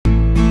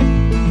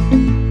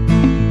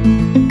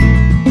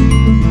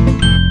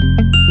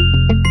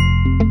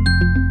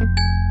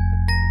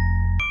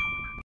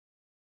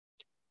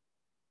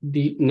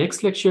The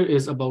next lecture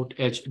is about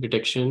edge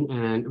detection,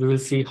 and we will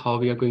see how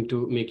we are going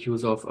to make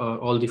use of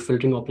all the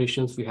filtering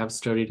operations we have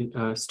studied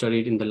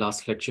in the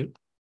last lecture.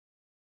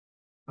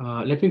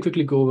 Let me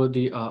quickly go over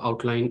the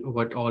outline,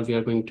 what all we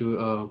are going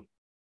to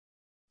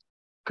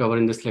cover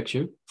in this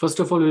lecture. First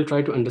of all, we'll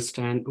try to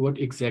understand what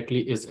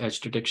exactly is edge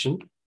detection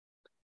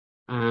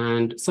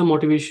and some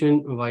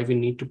motivation why we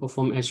need to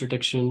perform edge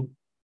detection.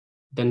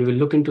 Then we will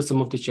look into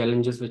some of the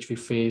challenges which we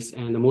face,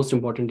 and the most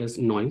important is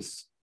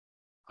noise.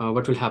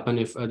 What will happen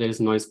if there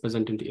is noise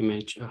present in the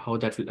image, how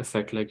that will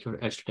affect like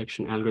your edge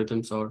detection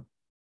algorithms or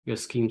your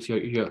schemes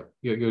you're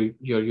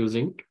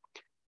using.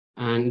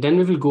 And then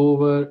we will go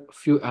over a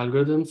few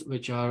algorithms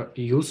which are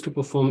used to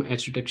perform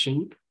edge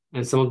detection.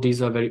 And some of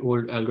these are very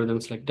old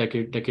algorithms, like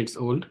decades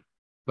old,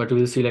 but we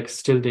will see like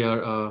still they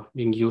are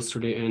being used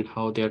today and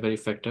how they are very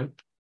effective.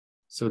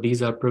 So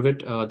these are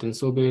Privet, then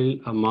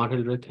Sobel,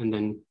 Marhilrith, and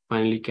then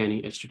finally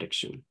Canny edge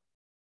detection.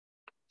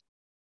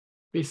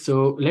 Okay,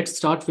 so let's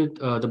start with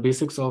the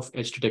basics of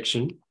edge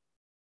detection.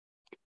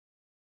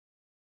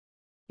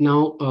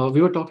 Now,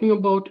 we were talking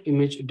about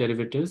image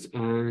derivatives,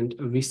 and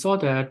we saw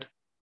that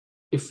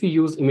if we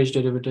use image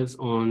derivatives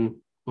on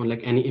like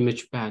any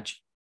image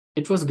patch,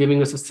 it was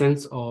giving us a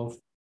sense of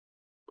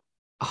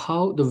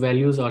how the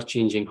values are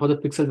changing, how the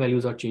pixel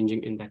values are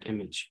changing in that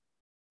image.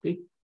 Okay,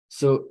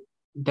 so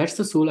that's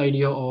the sole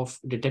idea of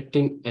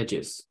detecting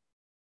edges.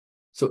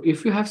 So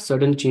if you have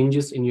sudden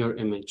changes in your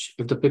image,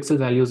 if the pixel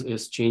values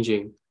is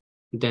changing,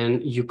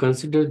 then you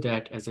consider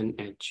that as an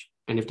edge.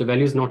 And if the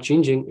value is not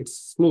changing, it's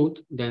smooth,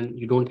 then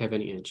you don't have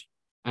any edge.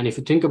 And if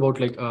you think about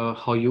like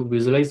how you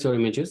visualize your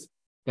images,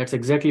 that's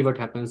exactly what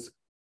happens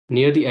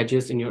near the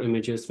edges in your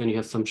images. When you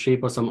have some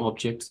shape or some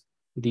objects,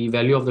 the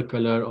value of the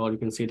color, or you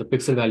can say the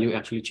pixel value,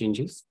 actually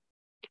changes.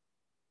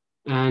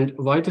 And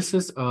why this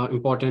is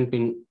important,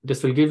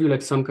 this will give you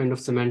like some kind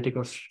of semantic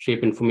or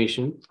shape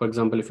information. For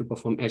example, if you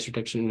perform edge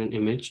detection in an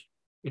image,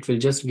 it will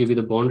just give you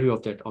the boundary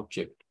of that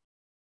object,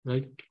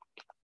 right?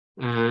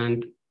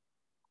 And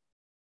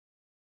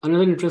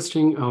another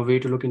interesting way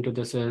to look into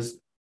this is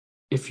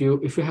if you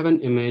have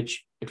an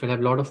image, it will have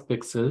a lot of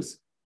pixels.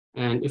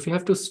 And if you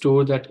have to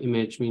store that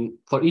image,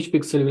 for each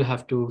pixel, you will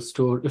have to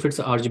store, if it's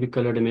a RGB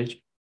colored image,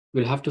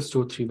 we'll have to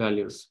store 3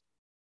 values,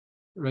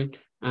 right?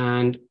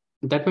 And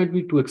that might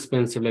be too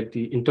expensive, like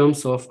in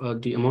terms of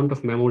the amount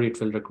of memory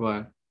it will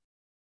require.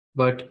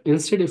 But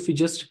instead, if we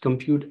just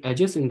compute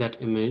edges in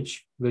that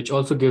image, which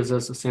also gives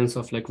us a sense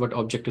of like what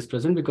object is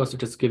present, because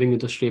it is giving you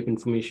the shape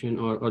information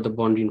or the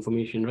boundary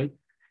information, right?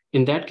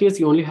 In that case,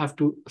 you only have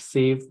to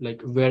save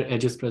like where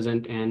edge is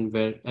present and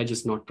where edge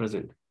is not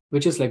present,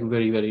 which is like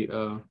very, very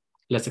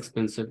less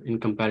expensive in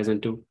comparison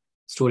to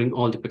storing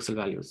all the pixel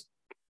values.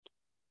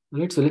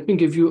 All right, so let me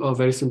give you a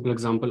very simple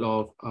example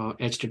of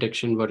edge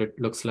detection, what it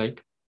looks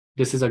like.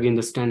 This is again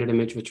the standard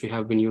image which we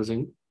have been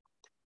using.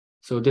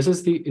 So this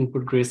is the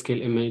input grayscale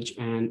image,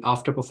 and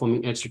after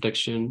performing edge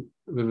detection,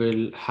 we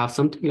will have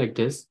something like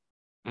this.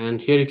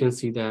 And here you can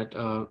see that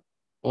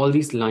all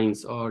these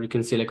lines, or you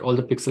can say like all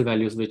the pixel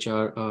values which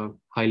are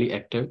highly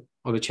active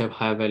or which have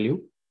higher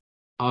value,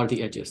 are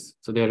the edges.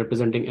 So they are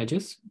representing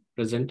edges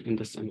present in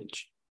this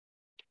image.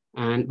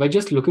 And by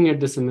just looking at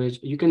this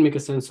image, you can make a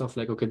sense of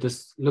like, okay,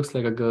 this looks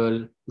like a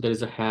girl, there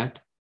is a hat,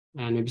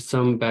 and maybe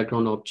some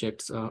background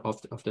objects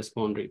of this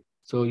boundary.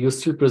 So you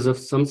still preserve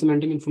some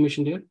semantic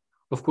information there.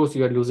 Of course,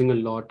 you are losing a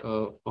lot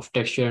of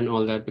texture and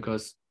all that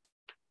because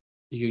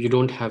you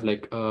don't have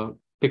like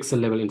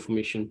pixel level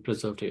information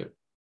preserved here.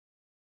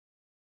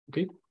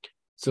 Okay,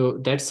 so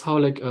that's how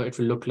like it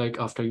will look like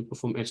after you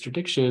perform edge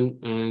detection.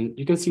 And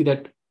you can see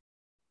that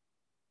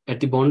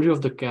at the boundary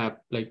of the cap,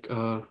 like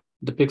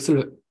the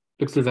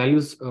pixel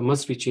values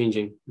must be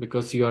changing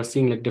because you are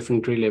seeing like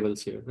different gray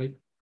levels here, right?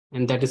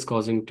 And that is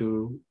causing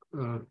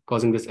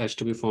this edge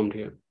to be formed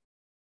here.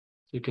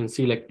 So you can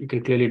see like you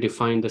can clearly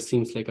define this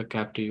seems like a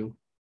cap to you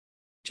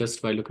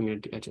just by looking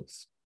at the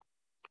edges.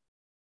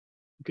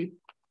 Okay.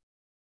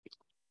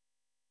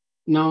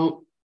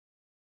 Now,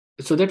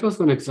 so that was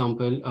one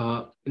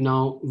example.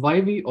 Now, why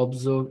we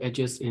observe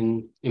edges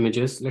in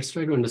images? Let's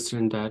try to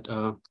understand that.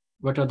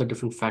 What are the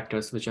different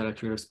factors which are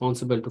actually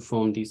responsible to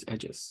form these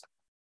edges?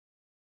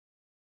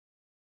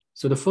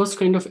 So the first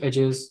kind of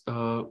edges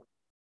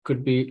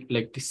could be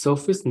like the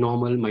surface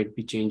normal might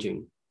be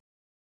changing,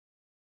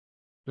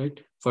 right?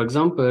 For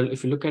example,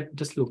 if you look at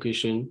this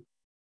location,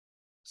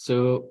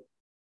 so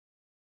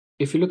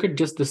if you look at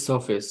just the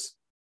surface,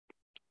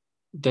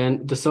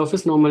 then the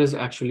surface normal is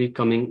actually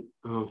coming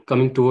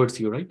towards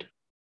you, right?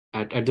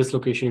 At this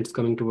location, it's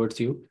coming towards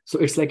you. So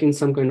it's like in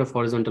some kind of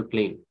horizontal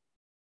plane.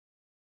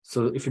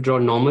 So if you draw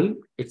normal,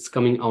 it's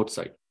coming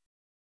outside.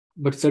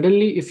 But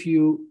suddenly, if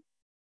you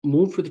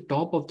move to the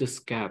top of this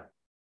cap,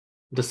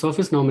 the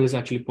surface normal is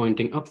actually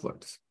pointing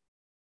upwards.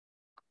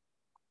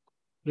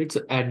 Right?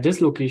 So at this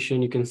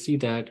location, you can see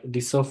that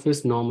the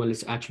surface normal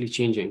is actually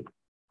changing.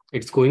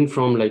 It's going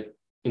from like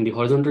in the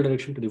horizontal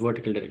direction to the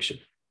vertical direction.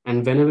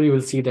 And whenever you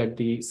will see that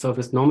the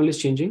surface normal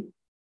is changing,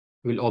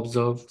 we'll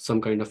observe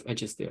some kind of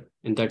edges there.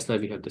 And that's why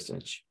we have this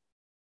edge.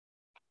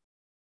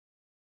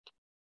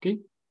 Okay.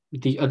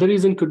 The other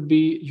reason could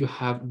be you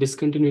have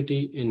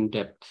discontinuity in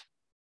depth.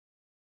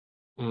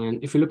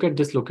 And if you look at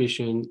this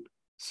location,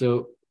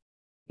 so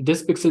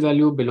this pixel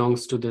value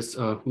belongs to this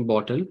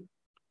bottle.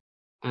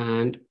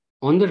 And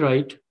on the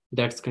right,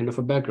 that's kind of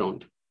a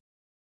background.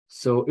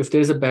 So if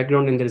there is a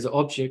background and there is an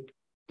object,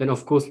 then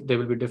of course there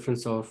will be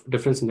difference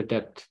in the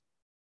depth.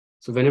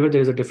 So whenever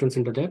there is a difference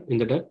in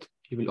the depth,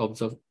 you will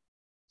observe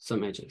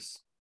some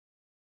edges.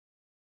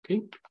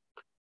 Okay.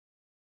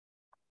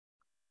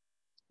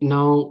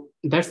 Now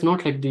that's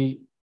not like the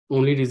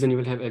only reason you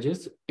will have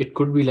edges. It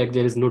could be like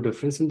there is no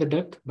difference in the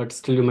depth, but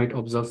still you might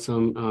observe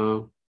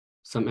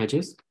some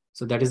edges.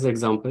 So that is the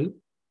example.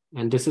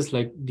 And this is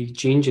like the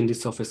change in the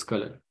surface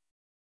color.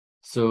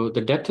 So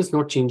the depth is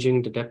not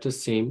changing, the depth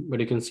is same, but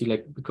you can see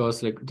like,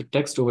 because like the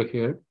text over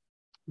here,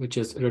 which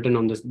is written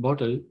on this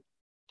bottle,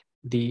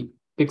 the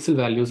pixel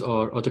values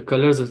or the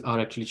colors are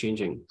actually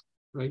changing,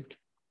 right?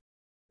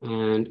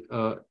 And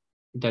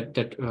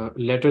that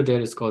letter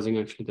there is causing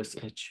actually this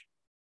edge.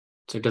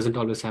 So it doesn't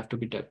always have to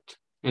be depth.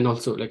 And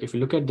also, like if you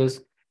look at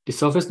this, the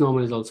surface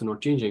normal is also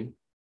not changing.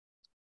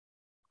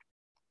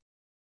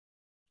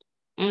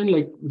 And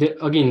like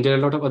again, there are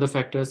a lot of other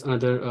factors.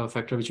 Another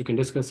factor which you can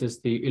discuss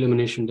is the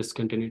illumination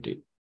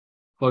discontinuity.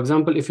 For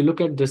example, if you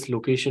look at this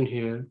location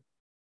here,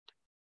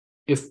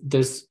 if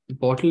this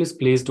bottle is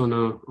placed on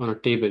a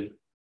table,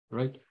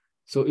 right?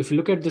 So if you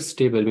look at this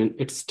table, I mean,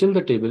 it's still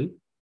the table,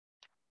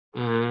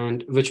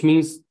 and which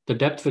means the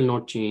depth will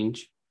not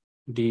change,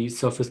 the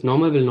surface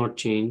normal will not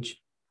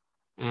change,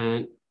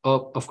 and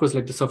of course,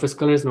 like the surface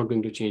color is not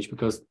going to change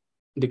because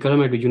the color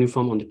might be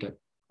uniform on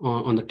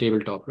the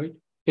tabletop, right?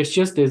 It's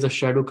just there's a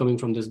shadow coming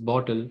from this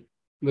bottle,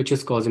 which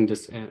is causing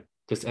this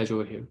edge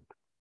over here.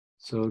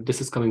 So this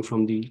is coming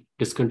from the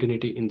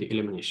discontinuity in the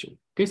illumination.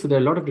 Okay, so there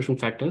are a lot of different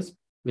factors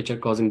which are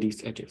causing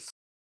these edges.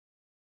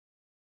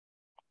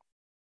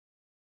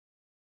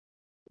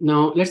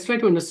 Now, let's try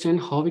to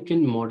understand how we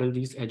can model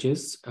these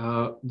edges.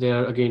 There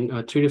are,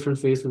 again, three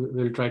different ways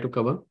we'll try to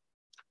cover.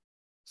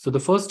 So the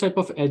first type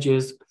of edge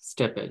is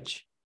step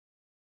edge.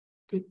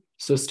 Okay.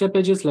 So step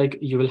edge is like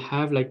you will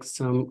have like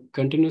some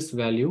continuous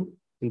value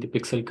in the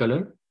pixel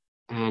color,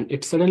 and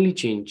it suddenly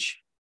changes.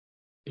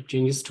 It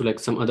changes to like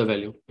some other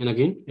value. And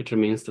again, it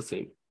remains the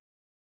same.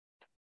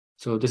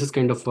 So this is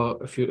kind of,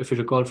 if you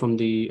recall from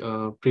the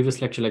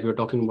previous lecture, like we were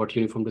talking about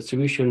uniform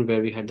distribution,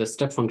 where we had the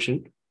step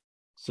function.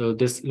 So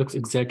this looks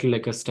exactly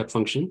like a step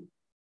function,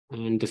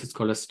 and this is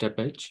called a step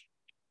edge.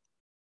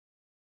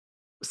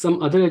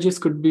 Some other edges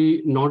could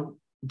be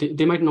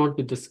they might not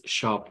be this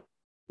sharp.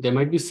 There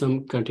might be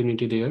some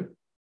continuity there,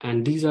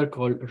 and these are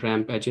called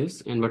ramp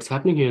edges. And what's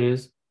happening here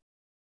is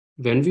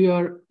when we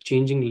are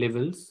changing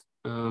levels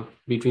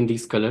between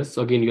these colors,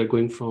 so again, you're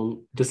going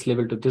from this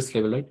level to this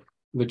level, right?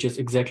 Which is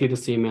exactly the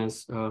same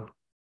as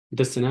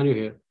this scenario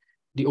here.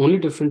 The only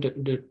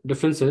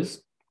difference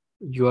is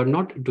you are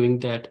not doing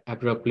that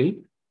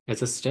abruptly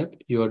as a step.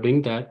 You are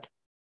doing that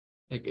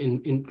like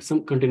in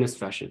some continuous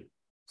fashion.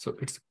 So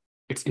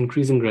it's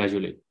increasing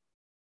gradually.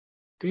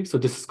 Okay, so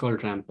this is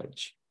called ramp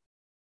edge.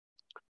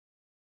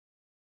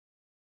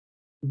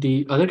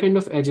 The other kind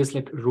of edge is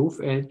like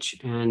roof edge,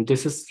 and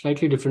this is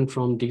slightly different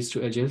from these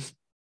two edges.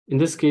 In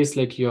this case,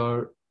 like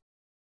your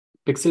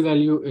pixel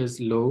value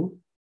is low,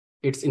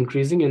 it's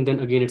increasing, and then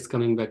again, it's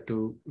coming back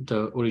to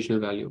the original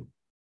value.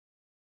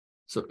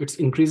 So it's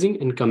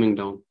increasing and coming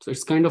down. So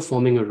it's kind of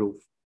forming a roof,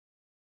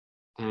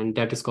 and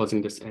that is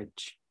causing this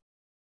edge.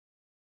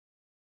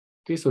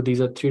 Okay, so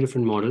these are three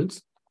different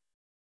models.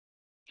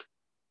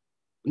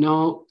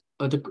 Now,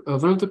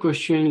 one of the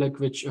question like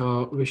which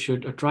we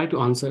should try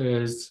to answer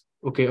is,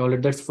 okay, all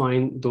right, that's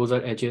fine. Those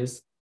are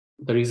edges.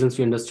 The reasons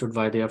we understood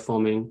why they are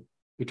forming.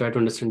 We try to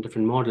understand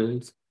different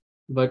models,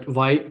 but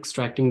why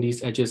extracting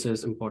these edges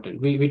is important.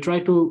 We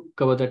try to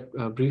cover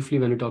that briefly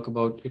when we talk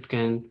about it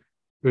can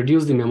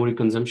reduce the memory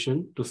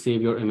consumption to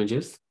save your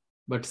images,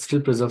 but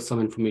still preserve some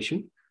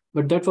information.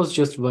 But that was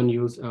just one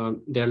use.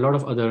 There are a lot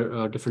of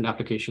other different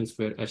applications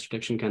where edge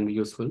detection can be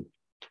useful.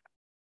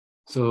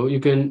 So you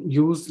can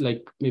use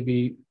like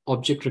maybe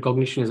object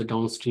recognition as a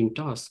downstream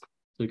task.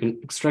 So you can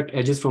extract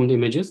edges from the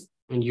images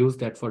and use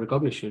that for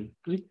recognition.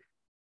 Right?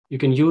 You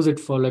can use it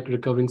for like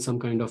recovering some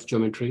kind of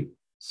geometry.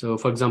 So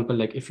for example,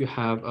 like if you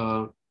have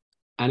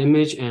an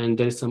image and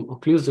there is some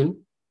occlusion,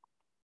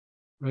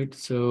 right?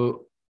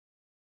 So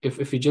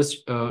if you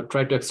just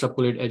try to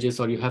extrapolate edges,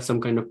 or you have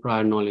some kind of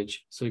prior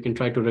knowledge, so you can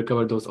try to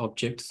recover those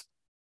objects.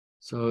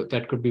 So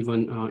that could be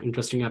one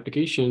interesting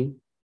application.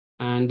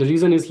 And the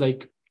reason is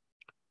like,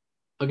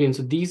 again,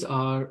 so these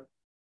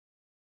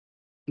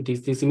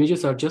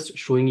images are just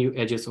showing you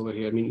edges over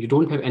here. I mean, you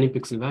don't have any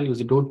pixel values.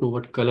 You don't know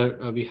what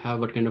color we have,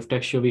 what kind of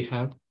texture we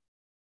have.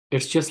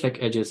 It's just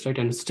like edges, right?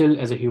 And still,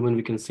 as a human,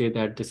 we can say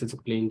that this is a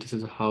plane, this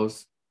is a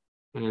house,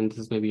 and this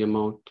is maybe a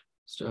mouth,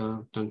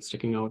 tongue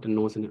sticking out, a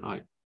nose and an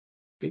eye.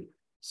 Okay,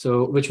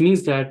 so which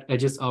means that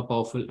edges are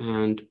powerful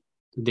and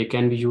they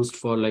can be used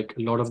for like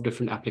a lot of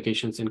different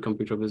applications in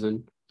computer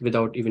vision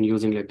without even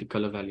using like the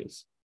color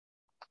values.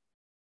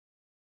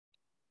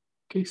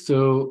 Okay,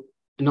 so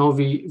now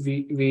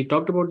we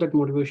talked about that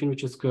motivation,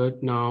 which is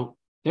good. Now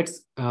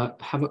let's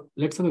have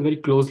a very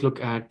close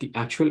look at the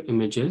actual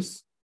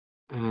images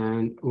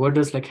and what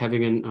does like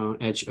having an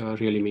edge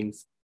really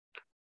means.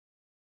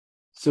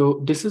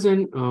 So this is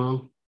an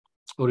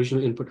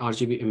original input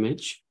RGB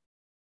image,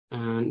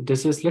 and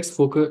this is let's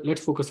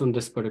focus on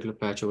this particular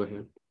patch over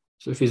here.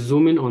 So if we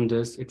zoom in on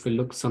this, it will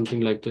look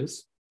something like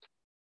this,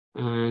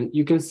 and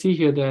you can see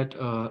here that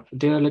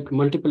there are like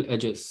multiple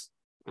edges,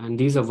 and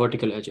these are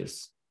vertical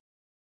edges.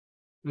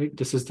 Right,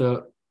 this is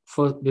the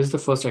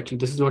first, actually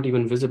this is not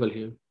even visible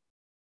here,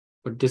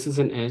 but this is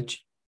an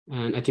edge,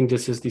 and I think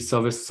this is the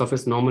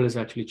surface normal is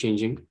actually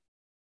changing.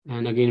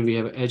 And again, we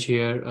have an edge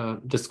here.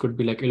 This could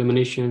be like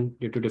illumination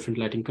due to different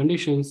lighting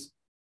conditions.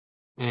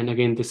 And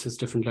again, this is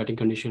different lighting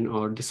condition,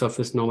 or the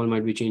surface normal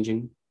might be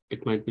changing.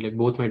 It might be like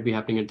both might be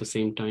happening at the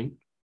same time.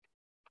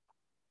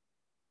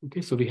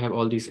 Okay, so we have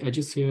all these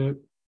edges here.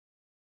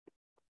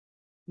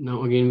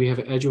 Now, again, we have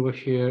an edge over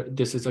here.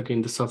 This is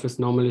again, the surface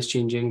normal is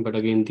changing, but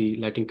again, the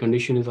lighting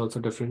condition is also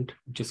different,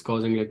 which is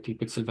causing like the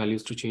pixel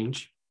values to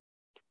change.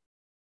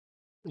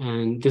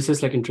 And this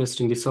is like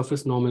interesting. The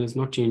surface normal is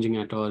not changing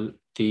at all.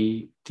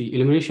 The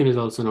illumination is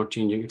also not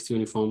changing. It's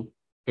uniform.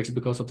 It's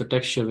because of the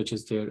texture which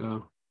is there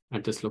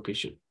at this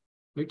location,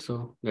 right?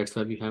 So that's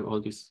why we have all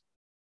these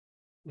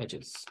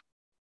edges.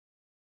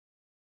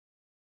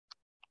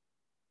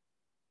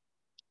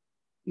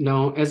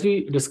 Now, as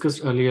we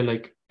discussed earlier,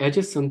 like edge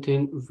is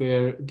something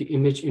where the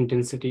image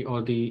intensity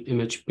or the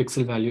image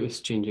pixel value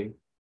is changing.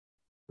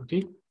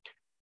 Okay.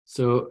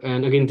 So,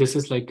 and again, this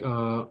is like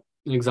an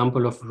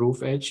example of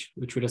roof edge,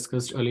 which we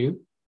discussed earlier.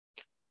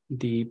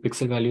 The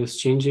pixel value is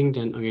changing,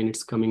 then again,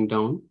 it's coming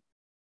down.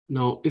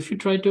 Now, if you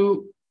try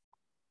to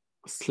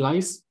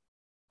slice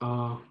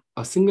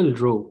a single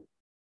row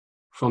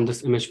from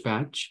this image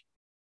patch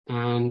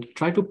and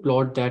try to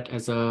plot that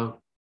as a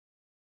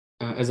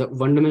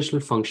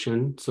one-dimensional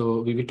function.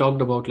 So we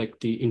talked about like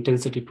the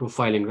intensity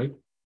profiling, right?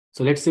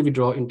 So let's say we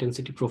draw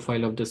intensity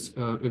profile of this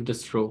with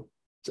this row.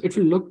 So it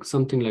will look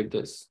something like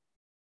this.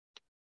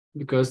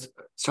 Because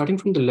starting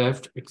from the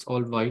left, it's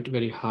all white,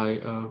 very high.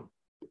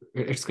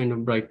 It's kind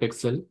of bright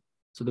pixel.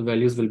 So the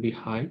values will be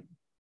high.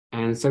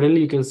 And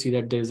suddenly you can see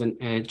that there's an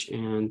edge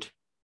and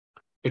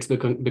it's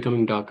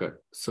becoming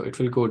darker. So it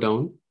will go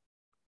down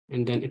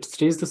and then it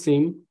stays the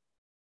same.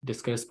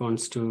 This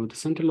corresponds to the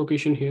center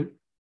location here.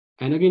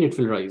 And again, it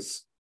will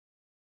rise.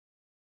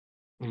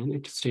 And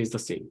it stays the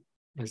same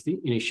as the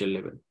initial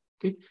level.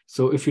 Okay.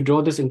 So if you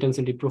draw this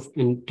intensity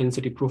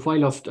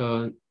profile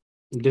of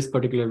this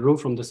particular row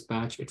from this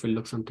patch, it will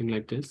look something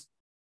like this.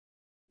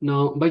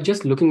 Now, by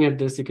just looking at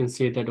this, you can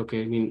say that,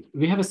 okay, I mean,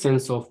 we have a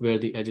sense of where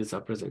the edges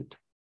are present.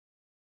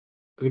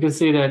 We can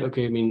say that,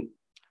 okay, I mean,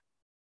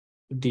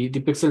 the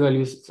pixel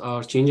values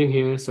are changing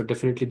here. So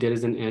definitely there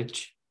is an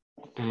edge.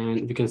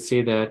 And we can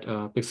say that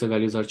pixel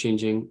values are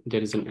changing,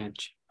 there is an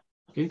edge.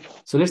 Okay,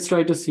 so let's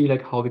try to see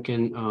like how we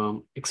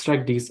can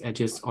extract these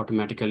edges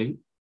automatically.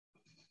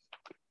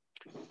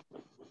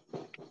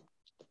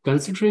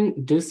 Considering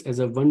this as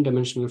a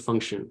one-dimensional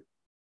function,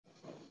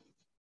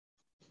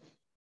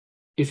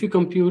 if you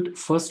compute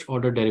first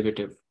order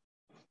derivative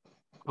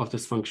of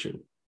this function,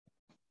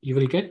 you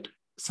will get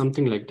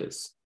something like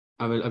this.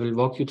 I will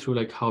walk you through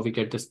like how we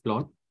get this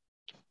plot.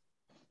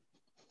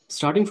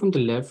 Starting from the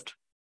left.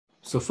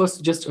 So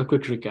first, just a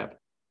quick recap.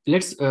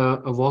 Let's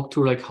walk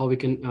through like how we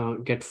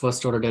can get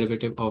first order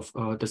derivative of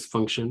this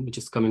function, which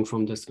is coming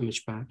from this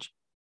image patch.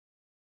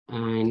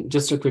 And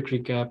just a quick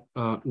recap,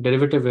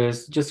 derivative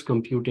is just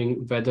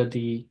computing whether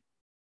the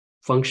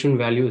function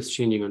value is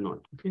changing or not.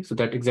 Okay, so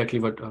that's exactly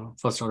what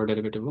first order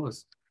derivative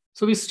was.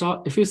 So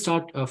if we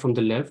start from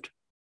the left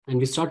and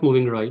we start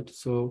moving right.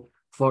 So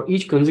for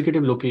each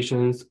consecutive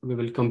locations, we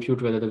will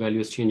compute whether the value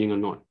is changing or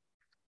not.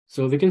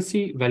 So we can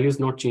see value is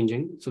not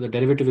changing. So the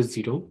derivative is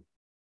 0,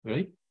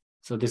 right?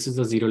 So this is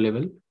the 0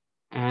 level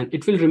and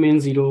it will remain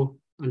 0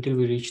 until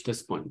we reach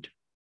this point.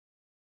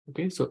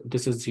 Okay, so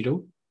this is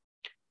 0.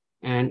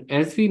 And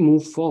as we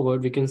move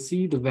forward, we can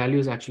see the value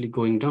is actually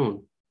going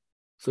down.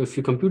 So if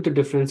you compute the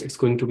difference, it's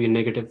going to be a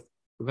negative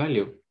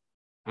value.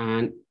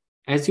 And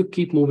as you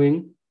keep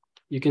moving,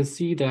 you can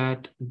see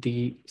that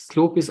the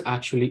slope is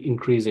actually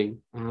increasing.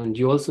 And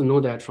you also know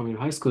that from your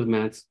high school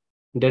maths,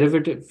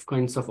 derivative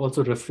kinds of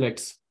also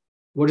reflects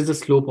what is the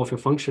slope of your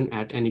function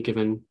at any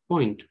given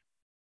point.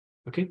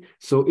 Okay,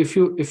 so if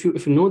you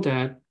know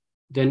that,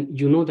 then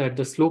you know that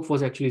the slope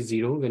was actually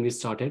 0 when we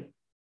started,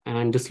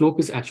 and the slope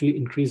is actually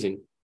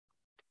increasing.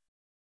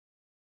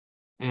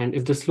 And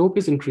if the slope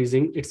is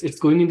increasing, it's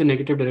going in the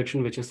negative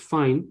direction, which is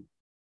fine.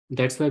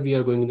 That's why we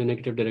are going in the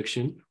negative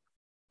direction.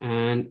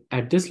 And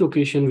at this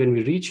location, when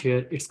we reach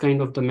here, it's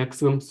kind of the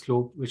maximum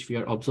slope which we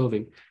are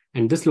observing.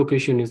 And this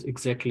location is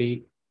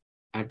exactly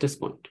at this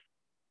point.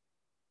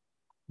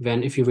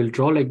 When if you will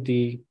draw like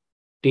the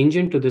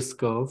tangent to this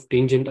curve,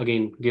 tangent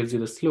again gives you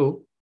the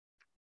slope.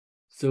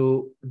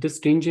 So this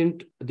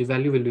tangent, the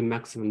value will be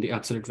maximum, the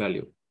absolute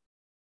value.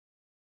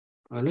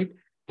 All right.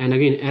 And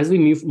again, as we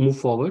move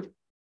forward,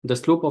 the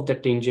slope of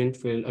that tangent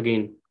will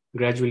again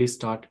gradually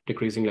start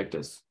decreasing like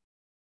this.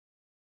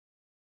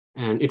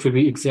 And it will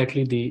be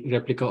exactly the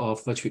replica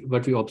of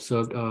what we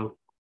observed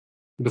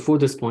before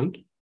this point.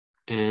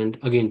 And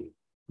again,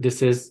 the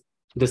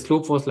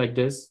slope was like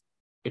this.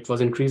 It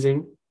was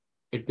increasing,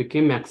 it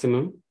became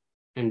maximum,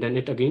 and then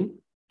it again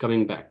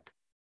coming back.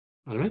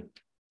 All right.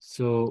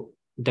 So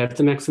that's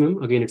the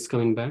maximum. Again, it's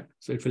coming back.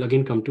 So it will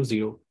again come to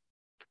 0.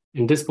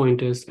 And this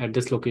point is at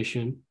this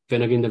location,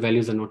 when again the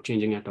values are not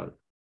changing at all.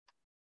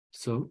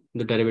 So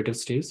the derivative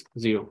stays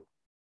 0.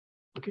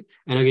 Okay.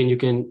 And again, you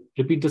can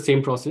repeat the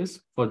same process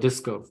for this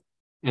curve.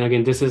 And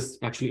again, this is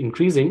actually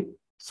increasing.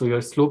 So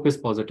your slope is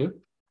positive.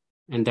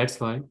 And that's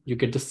why you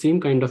get the same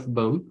kind of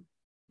bump,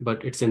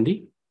 but it's in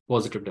the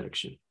positive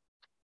direction.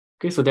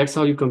 Okay, so that's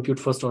how you compute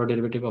first order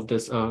derivative of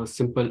this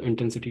simple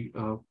intensity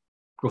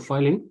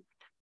profiling.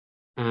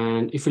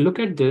 And if you look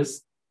at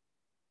this,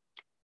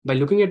 by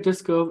looking at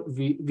this curve,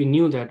 we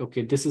knew that,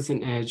 okay, this is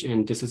an edge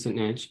and this is an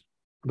edge,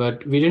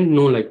 but we didn't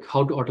know like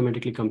how to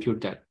automatically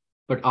compute that.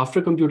 But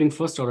after computing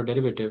first order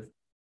derivative,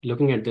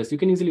 looking at this, you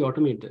can easily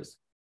automate this.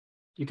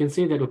 You can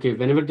say that, okay,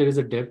 whenever there is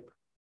a dip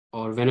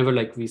or whenever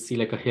like we see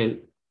like a hill,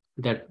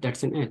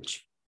 that's an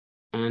edge,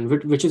 and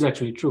which is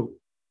actually true.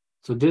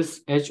 So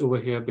this edge over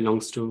here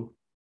belongs to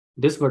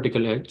this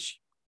vertical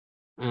edge,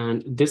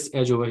 and this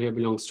edge over here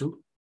belongs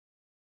to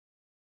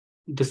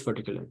this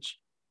vertical edge.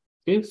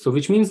 Okay, so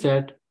which means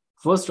that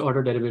first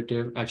order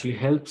derivative actually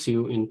helps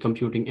you in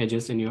computing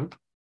edges in your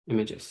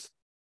images.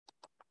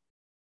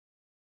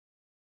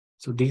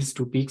 So these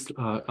two peaks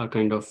are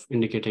kind of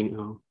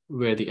indicating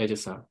where the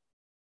edges are.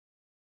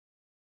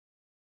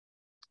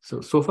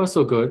 So far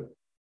so good.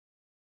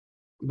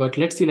 But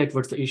let's see like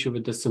what's the issue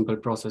with this simple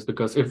process,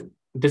 because if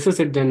this is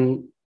it,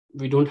 then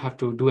we don't have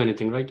to do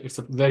anything, right? It's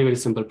a very, very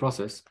simple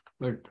process,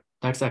 but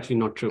that's actually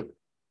not true.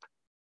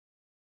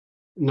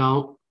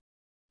 Now,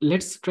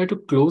 let's try to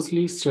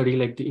closely study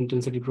like the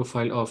intensity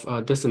profile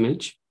of this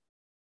image.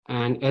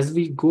 And as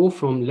we go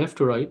from left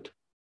to right,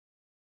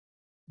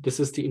 this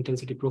is the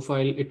intensity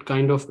profile. It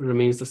kind of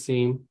remains the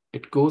same.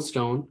 It goes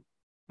down.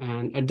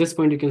 And at this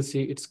point, you can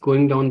see it's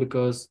going down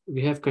because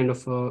we have kind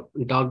of a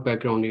dark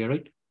background here,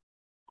 right?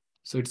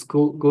 So it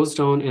goes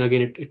down, and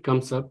again, it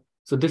comes up.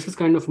 So this is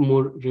kind of a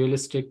more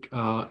realistic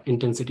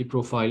intensity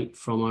profile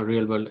from a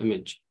real world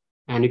image.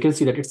 And you can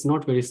see that it's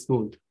not very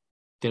smooth.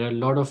 There are a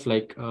lot of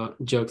like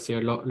jerks here,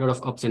 a lot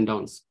of ups and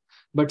downs.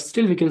 But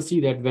still, we can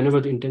see that whenever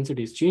the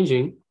intensity is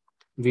changing,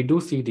 we do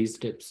see these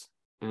dips.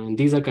 And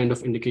these are kind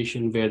of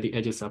indication where the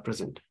edges are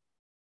present.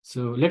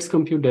 So let's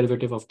compute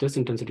derivative of this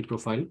intensity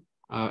profile.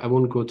 I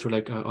won't go through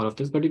like all of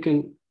this, but you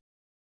can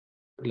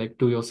like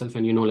do yourself,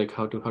 and you know like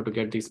how to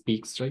get these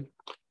peaks, right?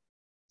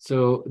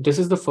 So this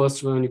is the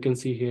first one you can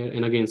see here.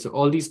 And again, so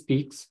all these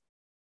peaks,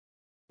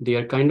 they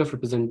are kind of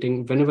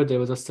representing whenever there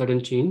was a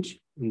sudden change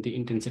in the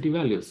intensity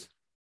values.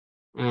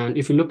 And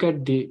if you look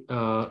at the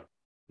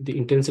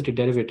intensity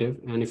derivative,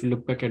 and if you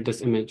look back at this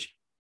image,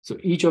 so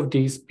each of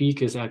these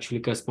peak is actually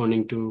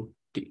corresponding to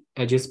the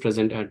edges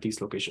present at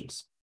these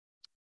locations.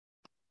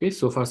 Okay,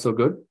 so far so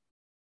good.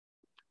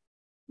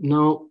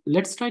 Now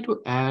let's try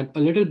to add a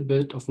little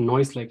bit of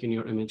noise like in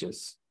your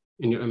images,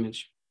 in your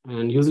image.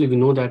 And usually we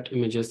know that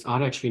images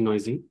are actually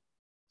noisy.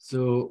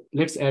 So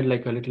let's add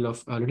like a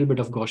little bit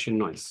of Gaussian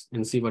noise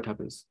and see what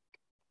happens.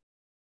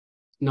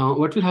 Now,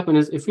 what will happen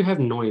is if you have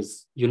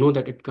noise, you know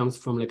that it comes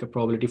from like a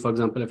probability, for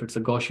example, if it's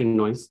a Gaussian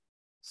noise.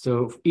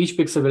 So each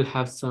pixel will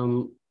have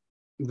some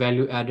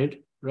value added,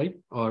 right?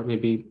 Or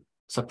maybe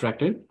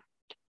subtracted.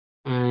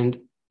 And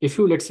if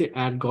you, let's say,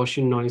 add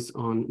Gaussian noise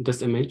on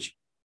this image,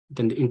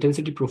 then the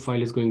intensity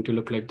profile is going to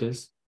look like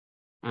this.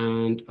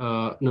 And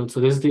no, so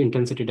this is the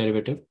intensity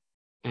derivative.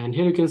 And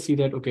here you can see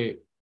that, okay,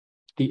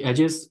 the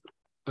edges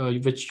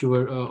which you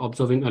were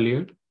observing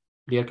earlier,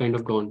 they are kind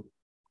of gone,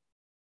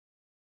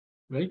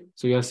 right?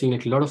 So you are seeing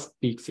like a lot of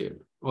peaks here.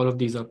 All of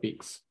these are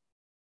peaks.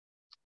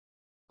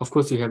 Of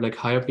course, you have like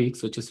higher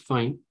peaks, which is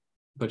fine,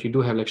 but you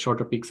do have like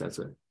shorter peaks as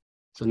well.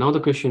 So now the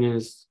question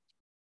is,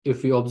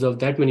 if we observe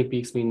that many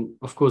peaks,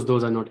 of course,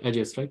 those are not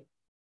edges, right?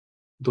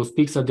 Those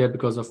peaks are there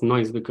because of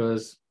noise,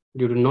 because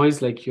due to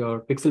noise, like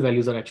your pixel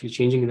values are actually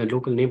changing in the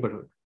local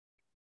neighborhood.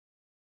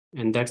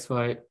 And that's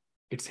why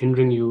it's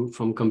hindering you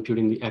from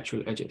computing the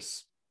actual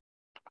edges.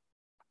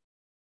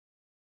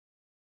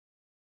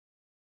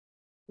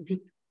 Okay,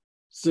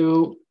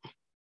 so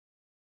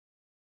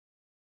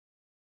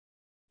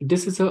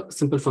this is a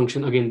simple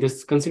function. Again,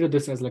 consider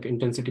this as like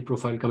intensity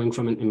profile coming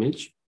from an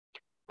image.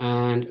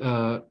 And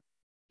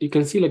you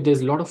can see like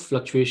there's a lot of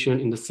fluctuation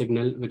in the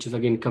signal, which is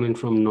again coming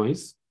from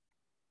noise.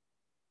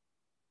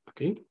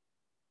 Okay.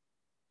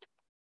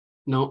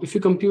 Now, if you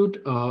compute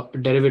a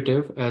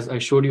derivative, as I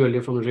showed you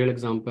earlier from a real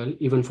example,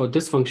 even for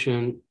this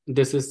function,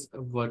 this is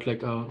what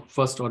like a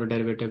first order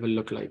derivative will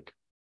look like.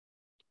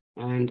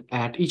 And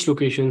at each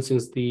location,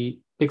 since the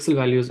pixel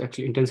values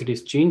actually intensity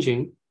is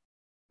changing,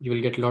 you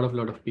will get a lot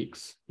of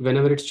peaks.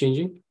 Whenever it's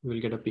changing, you will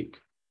get a peak.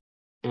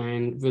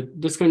 And with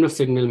this kind of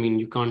signal,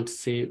 you can't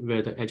say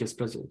where the edge is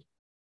present.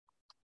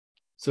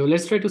 So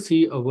let's try to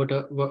see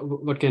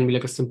what can be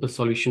like a simple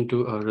solution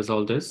to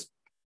resolve this.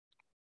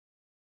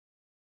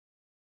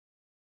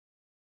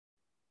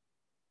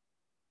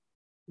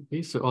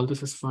 Okay, so all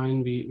this is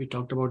fine. We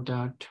talked about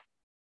that.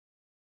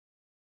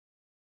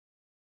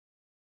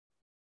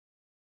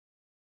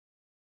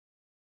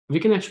 We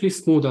can actually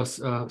smooth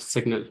a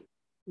signal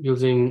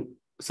using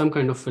some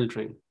kind of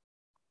filtering.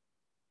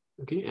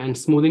 Okay, and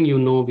smoothing,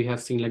 we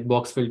have seen like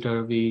box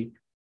filter, we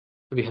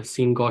have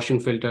seen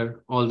Gaussian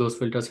filter. All those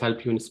filters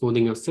help you in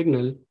smoothing your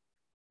signal.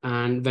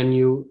 And when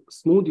you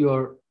smooth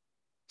your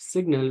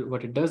signal,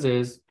 what it does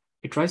is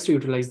it tries to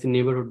utilize the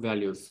neighborhood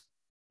values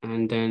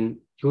and then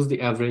use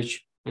the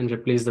average and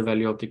replace the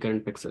value of the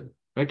current pixel,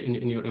 right,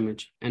 in your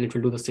image. And it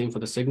will do the same for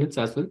the signals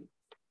as well.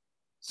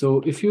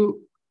 So if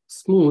you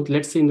smooth,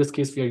 let's say in this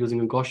case, we are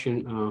using a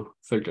Gaussian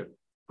filter.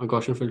 A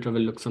Gaussian filter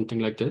will look something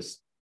like this,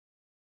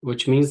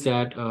 which means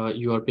that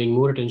you are paying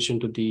more attention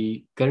to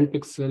the current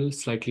pixel,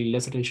 slightly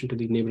less attention to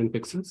the neighboring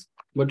pixels,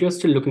 but you're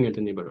still looking at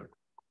the neighborhood.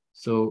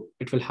 So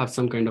it will have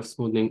some kind of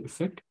smoothing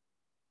effect.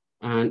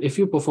 And if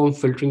you perform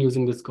filtering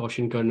using this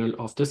Gaussian kernel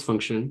of this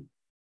function,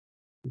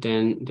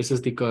 then this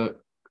is the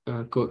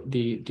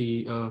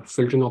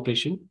filtering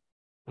operation.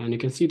 And you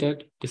can see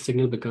that the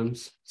signal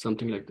becomes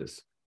something like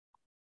this.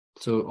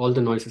 So all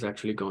the noise is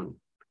actually gone.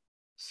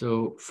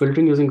 So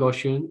filtering using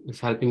Gaussian is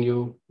helping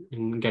you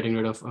in getting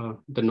rid of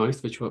the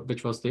noise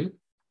which was there.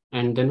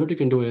 And then what you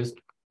can do is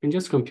you can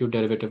just compute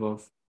derivative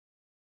of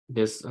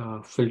this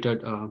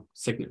filtered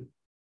signal.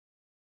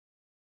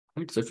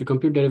 Right. So if you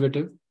compute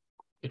derivative,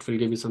 it will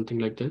give you something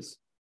like this.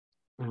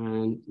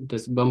 And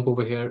this bump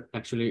over here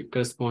actually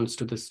corresponds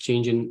to this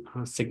change in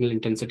signal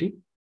intensity,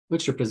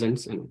 which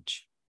represents an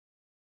edge.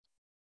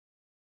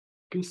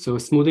 Okay, so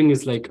smoothing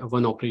is like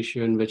one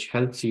operation which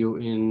helps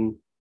you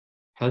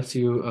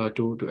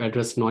to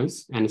address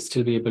noise and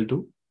still be able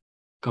to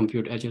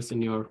compute edges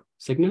in your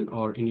signal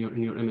or in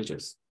your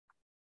images.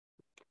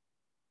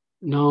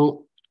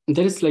 Now,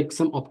 there is like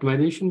some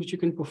optimization which you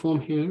can perform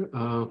here,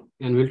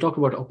 and we'll talk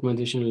about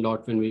optimization a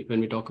lot when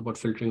we talk about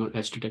filtering or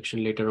edge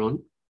detection later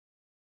on.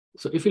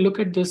 So if you look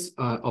at this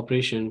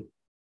operation,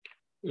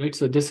 right?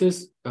 So this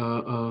is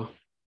a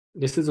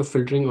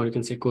filtering, or you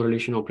can say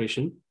correlation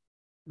operation,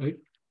 right?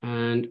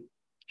 And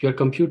you're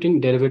computing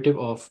derivative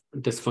of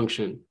this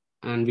function,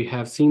 and we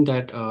have seen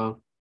that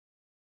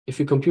if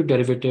you compute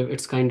derivative,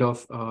 it's kind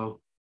of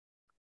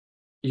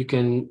you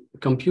can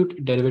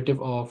compute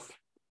derivative of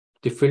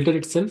the filter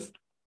itself,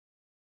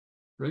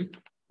 right?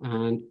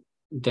 And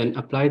then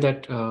apply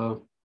that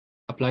to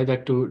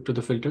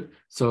the filter.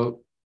 So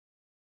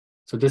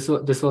this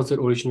was the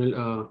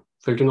original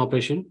filtering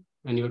operation,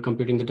 and you're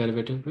computing the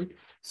derivative, right?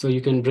 So you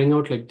can bring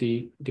out like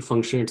the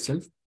function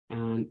itself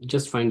and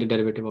just find the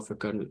derivative of your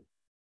kernel.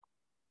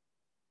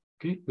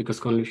 Okay, because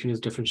convolution is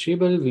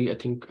differentiable. We, I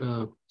think,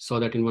 saw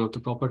that in one of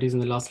the properties in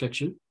the last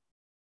lecture.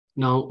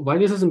 Now, why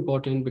this is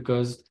important?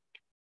 Because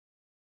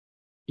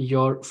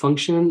your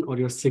function or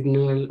your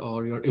signal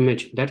or your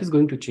image, that is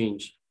going to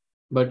change,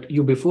 but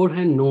you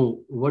beforehand know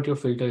what your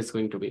filter is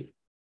going to be.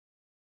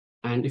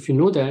 And if you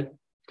know that,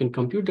 you can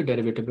compute the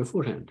derivative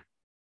beforehand.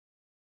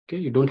 Okay,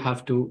 you don't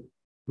have to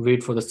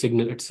wait for the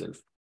signal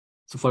itself.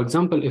 So for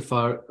example, if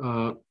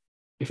our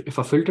if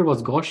a filter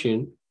was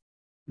Gaussian,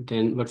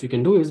 then what we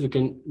can do is we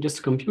can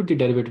just compute the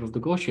derivative of the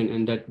Gaussian,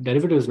 and that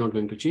derivative is not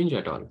going to change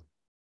at all.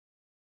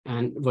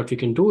 And what we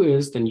can do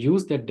is then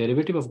use that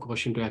derivative of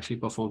Gaussian to actually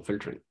perform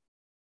filtering.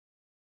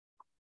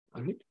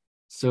 All right.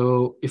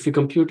 So if you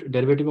compute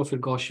derivative of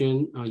your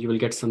Gaussian, you will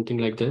get something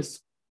like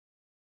this.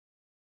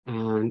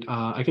 And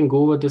I can go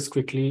over this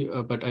quickly,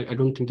 but I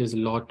don't think there's a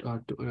lot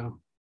to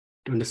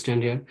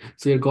understand here.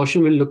 So your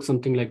Gaussian will look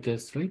something like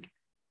this, right?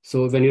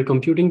 So when you're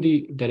computing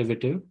the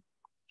derivative,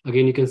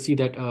 again, you can see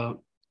that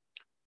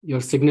your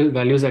signal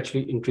value is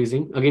actually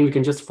increasing. Again, we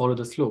can just follow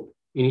the slope.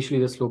 Initially,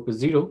 the slope is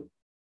 0,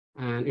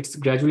 and it's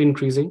gradually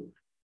increasing.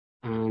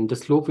 And the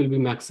slope will be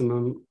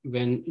maximum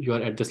when you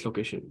are at this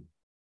location,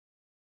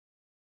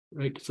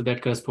 right? So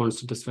that corresponds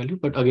to this value.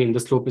 But again, the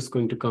slope is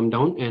going to come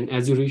down. And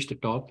as you reach the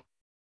top,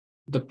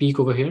 the peak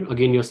over here,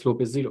 again, your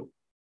slope is 0,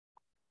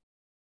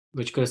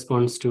 which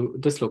corresponds to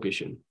this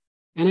location.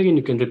 And again,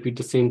 you can repeat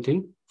the same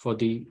thing for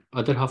the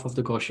other half of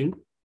the Gaussian,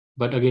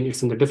 but again,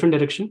 it's in the different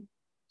direction.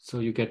 So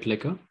you get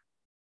like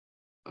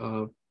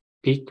a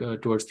peak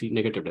towards the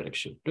negative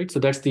direction, right? So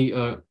that's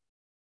the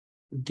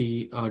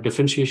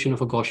differentiation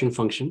of a Gaussian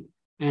function.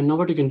 And now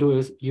what you can do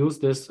is use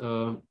this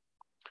kernel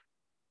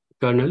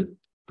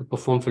to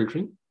perform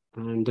filtering,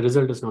 and the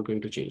result is not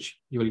going to change.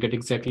 You will get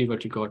exactly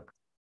what you got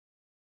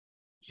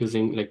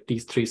using like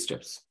these 3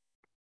 steps.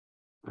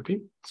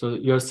 Okay, so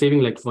you're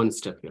saving like 1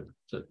 step here.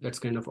 So that's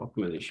kind of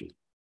optimization.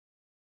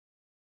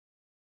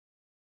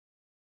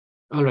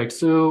 All right,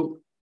 so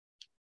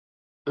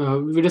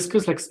we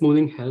discussed like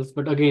smoothing helps,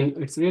 but again,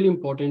 it's really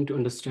important to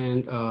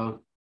understand.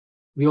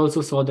 We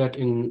also saw that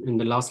in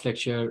the last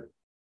lecture,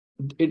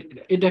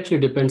 it actually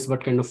depends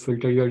what kind of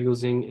filter you're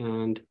using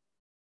and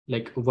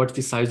like what's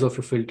the size of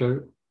your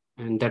filter,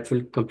 and that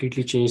will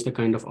completely change the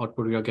kind of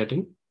output you're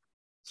getting.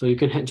 So you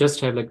can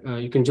just have like,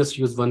 you can just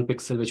use 1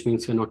 pixel, which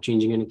means you're not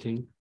changing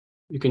anything.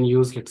 You can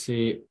use, let's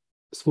say,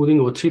 smoothing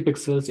over 3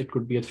 pixels. It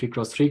could be a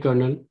 3x3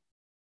 kernel.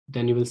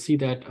 then you will see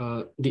that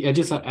the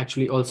edges are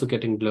actually also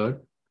getting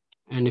blurred.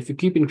 And if you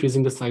keep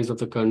increasing the size of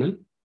the kernel,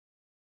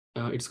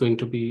 it's going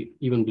to be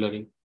even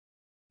blurring.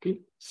 Okay,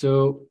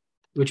 so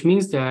which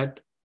means that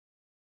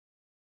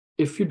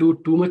if you do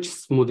too much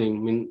smoothing, I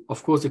mean,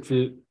 of course, it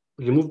will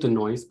remove the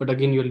noise, but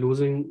again, you're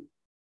losing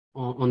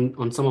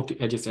on some of the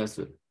edges as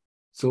well.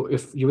 So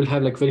if you will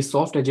have like very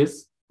soft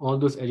edges, all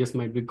those edges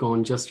might be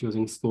gone just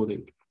using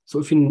smoothing. So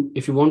if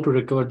you want to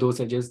recover those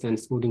edges, then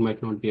smoothing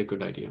might not be a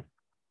good idea.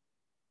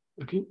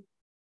 Okay.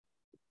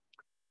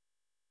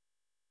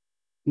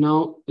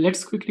 Now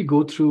let's quickly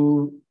go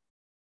through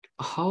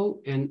how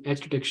an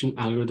edge detection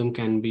algorithm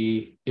can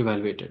be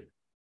evaluated,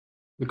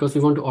 because we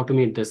want to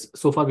automate this.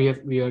 So far,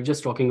 we are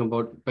just talking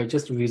about by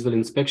just visual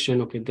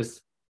inspection. Okay,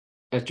 this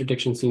edge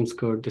detection seems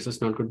good. This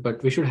is not good,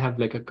 but we should have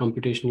like a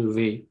computational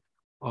way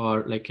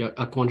or like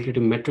a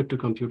quantitative metric to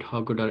compute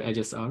how good our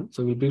edges are.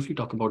 So we'll briefly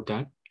talk about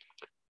that.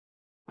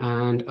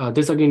 And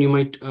this again, you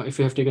might, if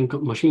you have taken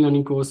machine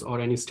learning course or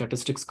any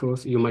statistics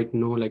course, you might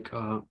know like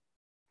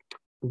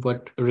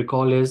what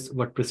recall is,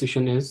 what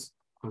precision is.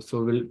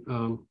 So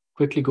we'll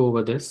quickly go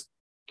over this.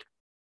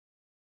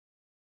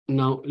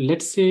 Now,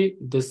 let's say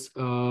this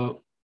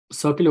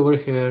circle over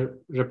here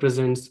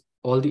represents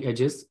all the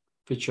edges,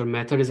 which your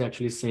method is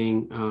actually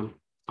saying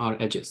are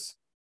edges.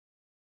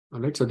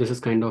 All right, so this is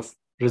kind of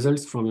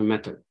results from your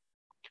method.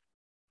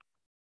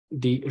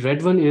 The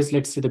red one is,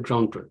 let's say, the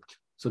ground truth.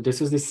 So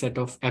this is the set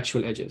of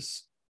actual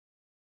edges.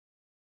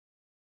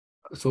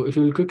 So if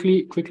you will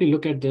quickly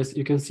look at this,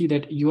 you can see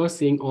that you are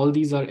saying all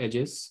these are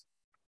edges.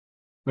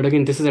 But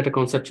again, this is at a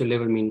conceptual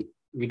level. I mean,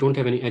 we don't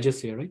have any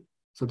edges here, right?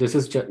 So this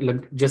is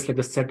just like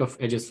the set of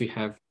edges we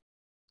have.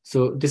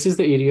 So this is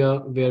the area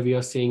where we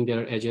are saying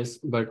there are edges,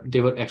 but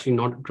they were actually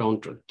not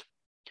ground truth.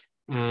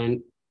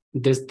 And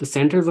the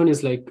center one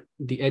is like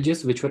the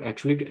edges, which were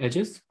actually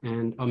edges.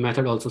 And our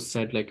method also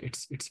said like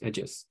it's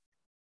edges.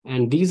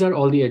 And these are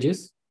all the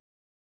edges,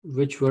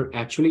 which were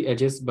actually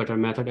edges, but our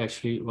method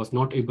actually was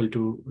not able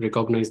to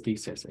recognize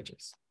these as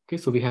edges. Okay,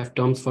 so we have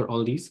terms for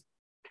all these.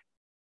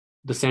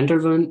 The center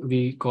one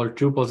we call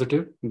true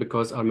positive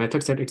because our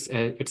method said it's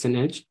an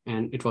edge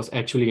and it was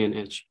actually an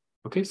edge.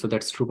 Okay, so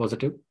that's true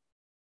positive.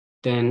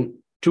 Then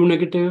true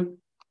negative,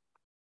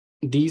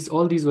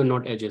 all these were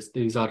not edges.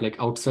 These are like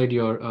outside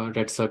your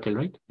red circle,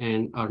 right?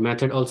 And our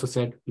method also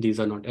said these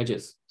are not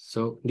edges.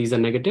 So these are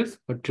negatives,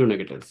 but true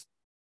negatives.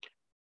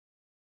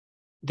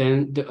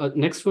 Then the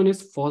next one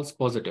is false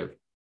positive.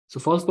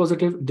 So false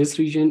positive, this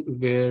region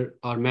where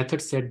our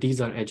method said these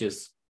are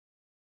edges,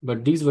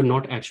 but these were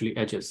not actually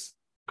edges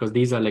because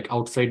these are like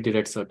outside the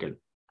red circle,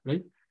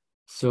 right?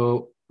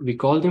 So we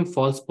call them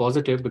false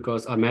positive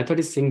because our method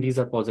is saying these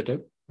are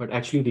positive, but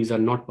actually these are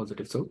not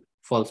positive. So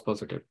false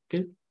positive,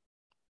 okay?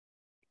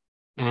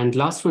 And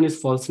last one is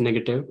false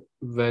negative,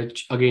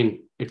 which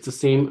again, it's the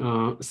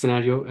same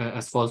scenario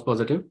as false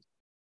positive.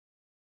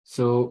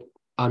 So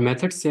our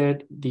method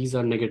said these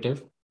are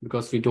negative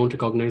because we don't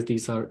recognize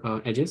these are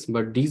edges,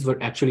 but these were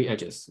actually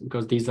edges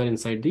because these are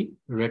inside the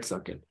red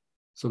circle.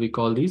 So we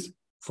call these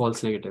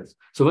false negatives.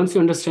 So once you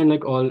understand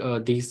like all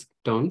these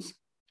terms,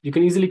 you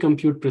can easily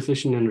compute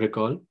precision and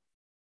recall.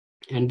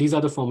 And these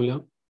are the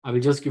formula. I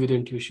will just give you the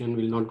intuition.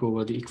 We'll not go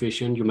over the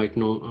equation. You might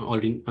know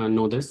already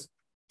know this.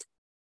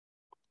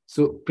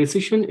 So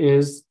precision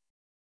is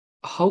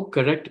how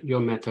correct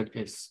your method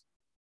is.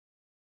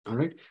 All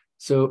right.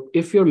 So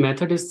if your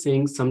method is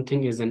saying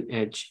something is an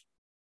edge,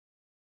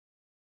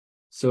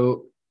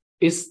 so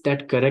is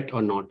that correct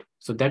or not?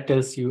 So that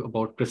tells you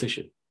about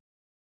precision.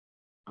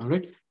 All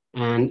right.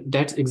 And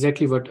that's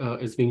exactly what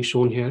is being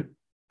shown here.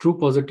 True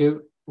positive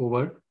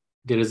over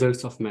the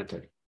results of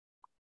method.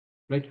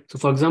 Right. So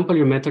for example,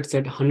 your method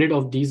said 100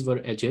 of these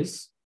were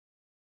edges,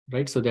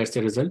 right? So that's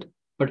the result,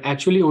 but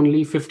actually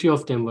only 50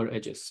 of them were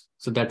edges.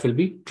 So that will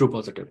be true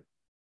positive.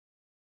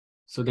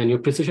 So then your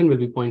precision will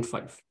be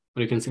 0.5,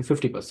 or you can say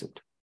 50%.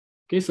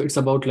 Okay, so it's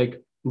about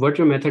like what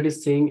your method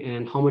is saying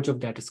and how much of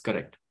that is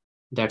correct.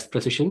 That's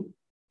precision.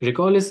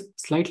 Recall is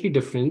slightly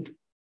different.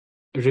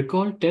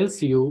 Recall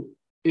tells you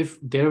if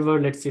there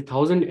were, let's say,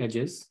 1,000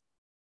 edges,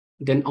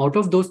 then out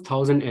of those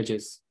 1,000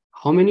 edges,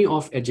 how many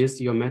of edges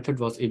your method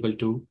was able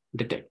to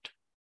detect,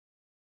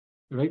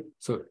 right?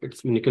 So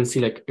it's, you can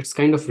see like it's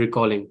kind of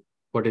recalling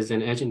what is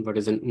an edge and what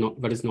is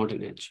not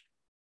an edge.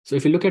 So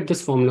if you look at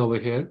this formula over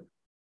here,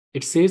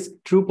 it says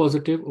true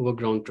positive over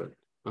ground truth.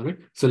 All right.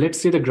 So let's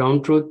say the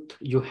ground truth,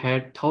 you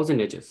had 1,000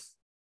 edges.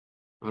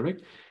 All right.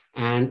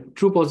 And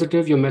true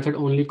positive, your method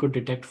only could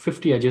detect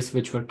 50 edges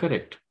which were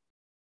correct,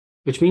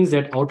 which means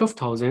that out of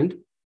 1,000,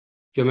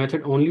 your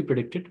method only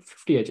predicted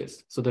 50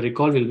 edges. So the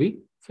recall will be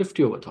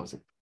 50 over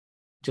 1,000,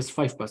 just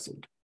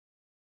 5%.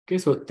 Okay,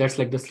 so that's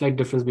like the slight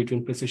difference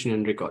between precision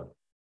and recall.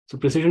 So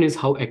precision is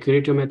how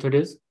accurate your method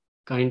is,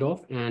 kind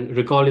of, and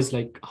recall is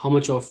like how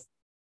much of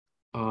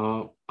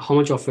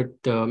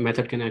it the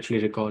method can actually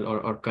recall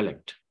or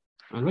collect.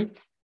 All right.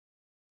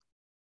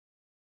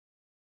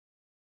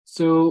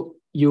 So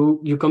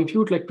you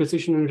compute like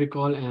precision and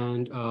recall,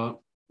 and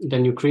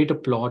then you create a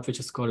plot which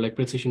is called like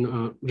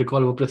precision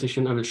recall over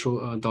precision. I will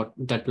show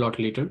that plot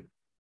later.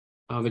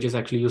 which is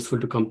actually useful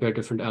to compare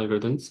different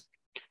algorithms.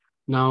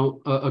 Now,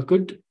 a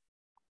good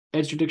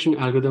edge detection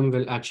algorithm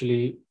will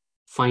actually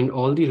find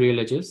all the real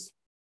edges,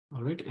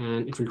 all right,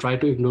 and it will try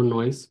to ignore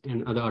noise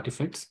and other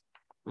artifacts.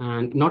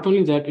 And not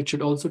only that, it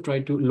should also try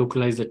to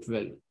localize it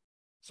well.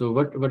 So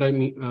what I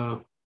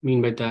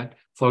mean by that,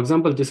 for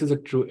example, this is a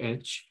true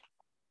edge,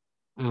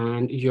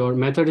 and your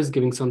method is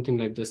giving something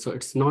like this. So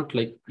it's not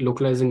like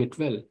localizing it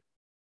well,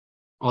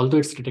 although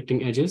it's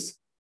detecting edges,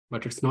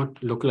 but it's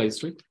not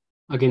localized, right?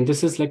 Again,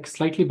 this is like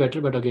slightly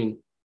better, but again,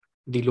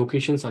 the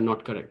locations are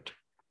not correct.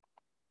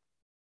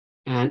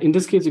 And in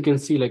this case, you can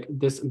see like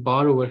this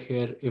bar over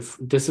here, if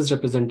this is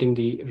representing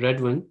the red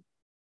one,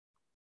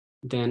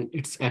 then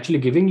it's actually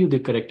giving you the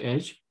correct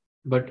edge,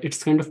 but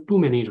it's kind of too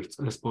many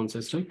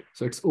responses, right?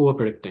 So it's over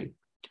predicting.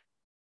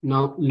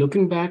 Now,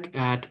 looking back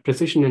at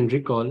precision and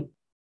recall,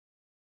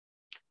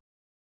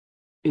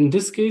 in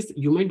this case,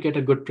 you might get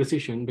a good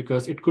precision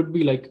because it could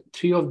be like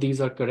 3 of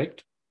these are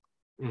correct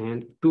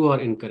and 2 are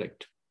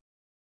incorrect.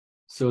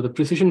 So the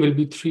precision will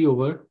be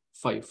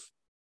 3/5.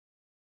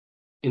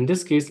 In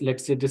this case,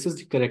 let's say this is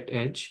the correct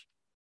edge.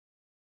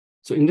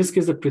 So in this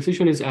case, the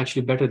precision is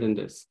actually better than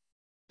this.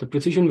 The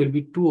precision will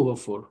be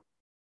 2/4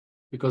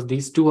 because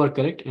these 2 are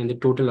correct and the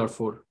total are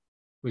 4,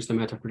 which the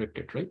method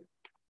predicted, right?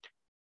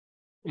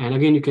 And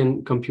again, you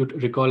can compute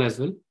recall as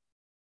well.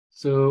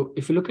 So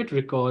if you look at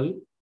recall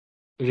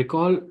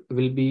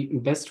will be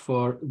best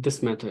for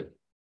this method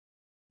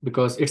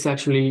because it's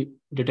actually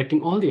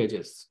detecting all the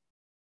edges,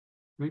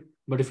 right?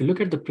 But if you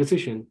look at the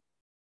precision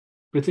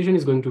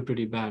is going to be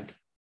pretty bad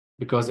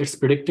because it's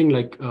predicting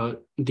like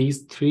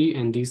these 3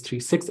 and these 3,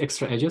 6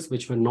 extra edges,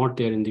 which were not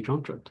there in the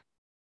ground truth.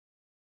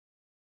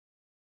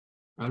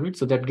 All right,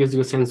 so that gives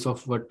you a sense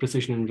of what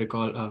precision and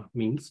recall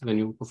means when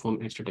you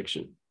perform edge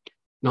detection.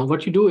 Now,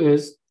 what you do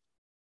is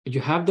you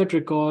have that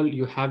recall,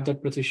 you have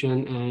that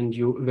precision, and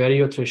you vary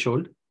your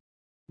threshold,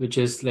 which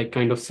is like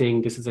kind of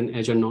saying this is an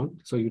edge or not.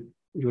 So you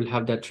will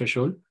have that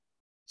threshold.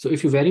 So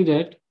if you vary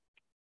that,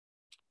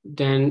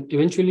 then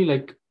eventually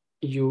like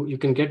you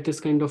can get this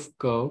kind of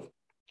curve.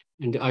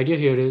 And the idea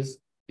here is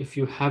if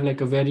you have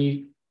like a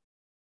very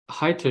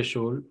high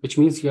threshold, which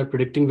means you are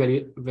predicting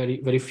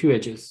very few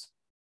edges.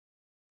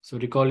 So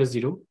recall is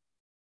 0.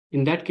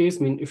 In that case,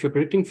 I mean, if you're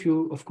predicting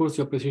few, of course,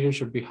 your precision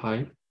should be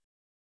high,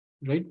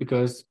 right?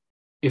 Because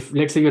if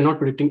let's say you're not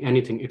predicting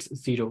anything, it's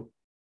 0,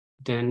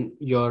 then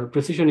your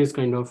precision is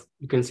kind of,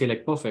 you can say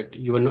like perfect.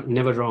 You are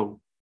never wrong.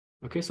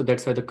 Okay, so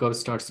that's why the curve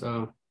starts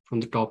from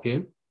the top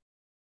here.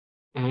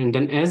 And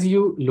then as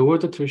you lower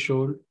the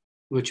threshold,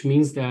 which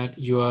means that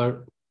you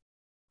are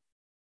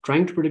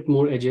trying to predict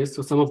more edges,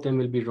 so some of them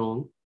will be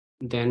wrong,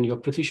 then your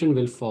precision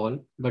will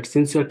fall. But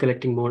since you're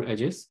collecting more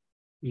edges,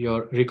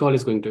 your recall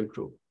is going to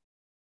improve.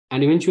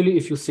 And eventually,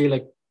 if you say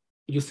like,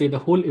 you say the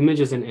whole image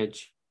is an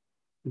edge,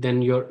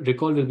 then your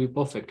recall will be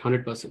perfect,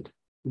 100%.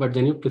 But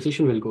then your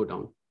precision will go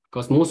down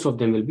because most of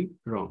them will be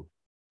wrong.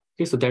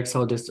 Okay, so that's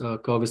how this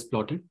curve is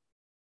plotted.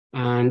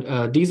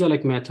 And these are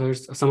like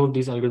methods. Some of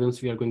these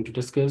algorithms we are going to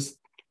discuss.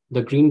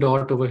 The green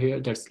dot over here,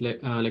 that's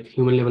like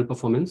human level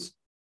performance.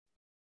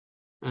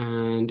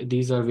 And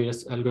these are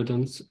various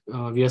algorithms.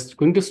 We are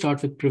going to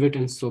start with Privet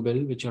and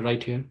Sobel, which are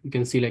right here. You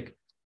can see like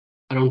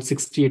around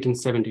 68 and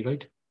 70,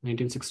 right?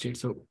 1968,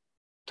 so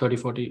 30,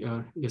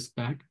 40 years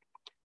back.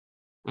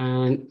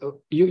 And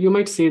you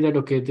might say that,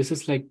 okay, this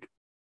is like,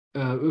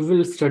 we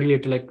will study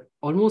later, like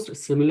almost a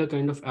similar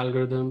kind of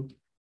algorithm,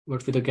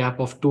 but with a gap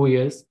of 2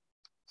 years.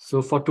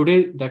 So for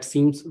today, that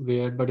seems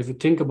weird. But if you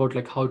think about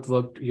like how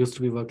it used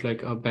to be worked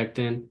like back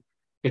then,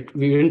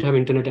 we didn't have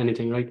internet,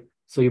 anything, right?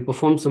 So you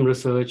performed some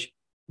research,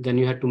 then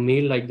you had to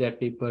mail like that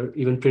paper.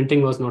 Even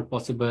printing was not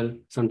possible.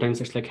 Sometimes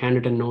it's like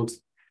handwritten notes.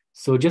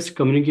 So just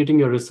communicating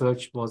your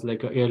research was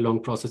like a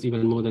year-long process,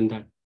 even more than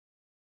that.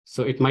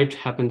 So it might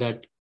happen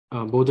that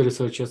both the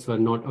researchers were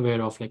not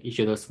aware of like each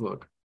other's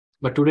work.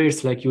 But today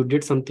it's like you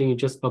did something, you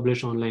just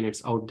publish online,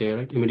 it's out there,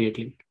 right,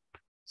 immediately.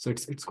 So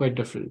it's quite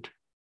different,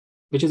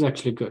 which is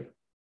actually good.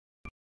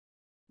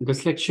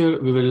 This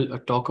lecture, we will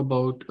talk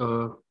about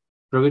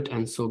Privet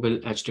and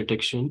Sobel edge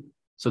detection.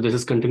 So this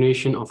is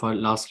continuation of our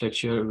last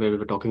lecture where we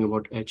were talking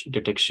about edge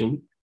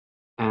detection.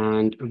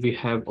 And we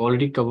have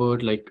already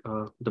covered like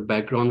the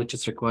background which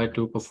is required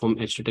to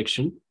perform edge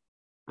detection.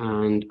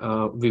 And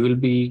we will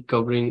be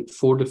covering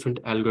 4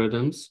 different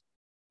algorithms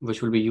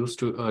which will be used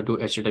to do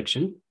edge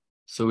detection.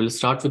 So we'll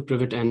start with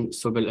Privet and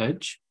Sobel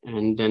edge,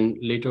 and then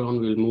later on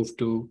we'll move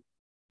to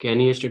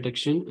Canny edge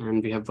detection,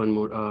 and we have one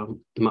more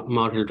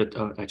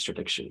Marr-Hildreth edge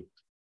detection.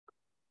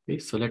 Okay,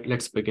 so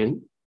let's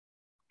begin.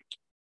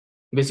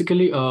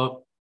 Basically,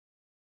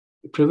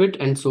 Privet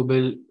and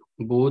Sobel,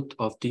 both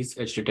of these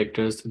edge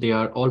detectors, they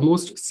are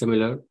almost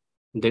similar.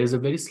 There is a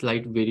very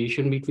slight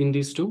variation between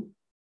these two.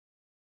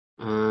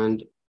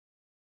 And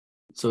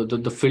so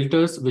the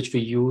filters which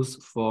we use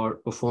for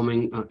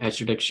performing edge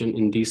detection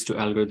in these 2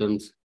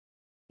 algorithms,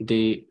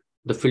 the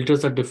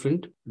filters are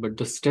different, but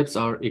the steps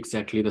are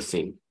exactly the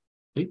same.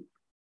 Okay?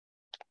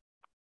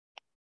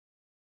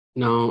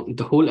 Now,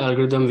 the whole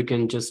algorithm, we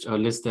can just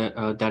list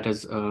that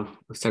as a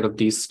set of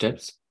these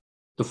steps.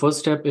 The first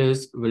step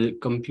is we'll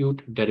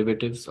compute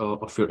derivatives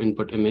of your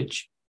input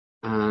image,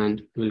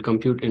 and we'll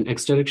compute in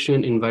X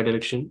direction, in Y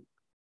direction.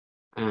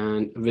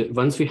 And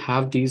once we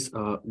have these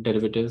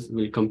derivatives,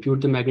 we'll compute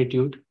the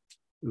magnitude.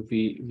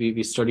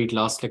 We studied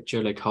last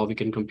lecture, like how we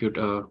can compute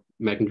a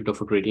magnitude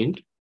of a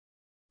gradient.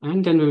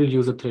 And then we will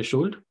use a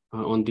threshold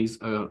on these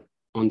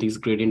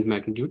gradient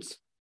magnitudes,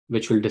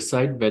 which will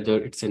decide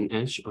whether it's an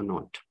edge or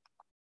not.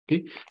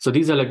 Okay, so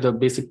these are like the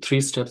basic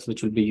 3 steps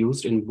which will be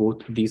used in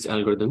both these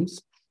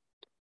algorithms.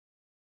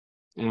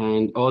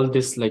 And all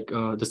this, like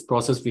this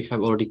process we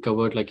have already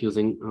covered, like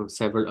using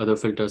several other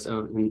filters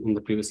in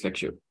the previous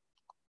lecture.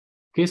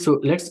 Okay, so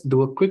let's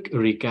do a quick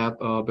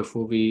recap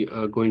before we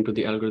go into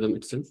the algorithm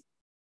itself.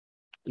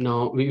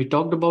 Now, we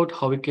talked about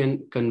how we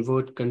can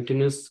convert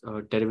continuous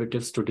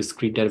derivatives to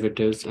discrete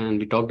derivatives, and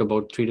we talked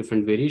about 3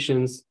 different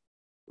variations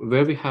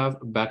where we have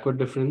backward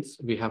difference,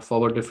 we have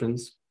forward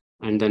difference,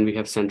 and then we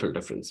have central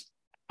difference.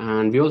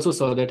 And we also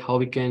saw that how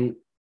we can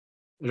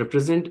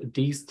represent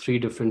these 3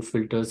 different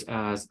filters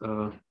as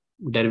a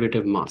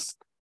derivative mask.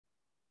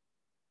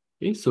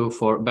 Okay, so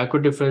for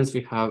backward difference,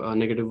 we have a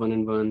 -1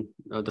 and 1.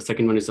 The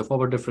second one is the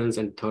forward difference,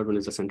 and third one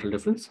is the central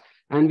difference.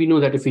 And we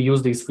know that if we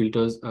use these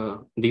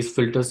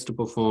filters to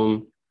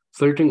perform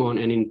filtering on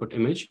any input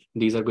image,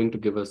 these are going to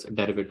give us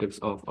derivatives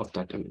of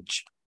that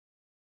image.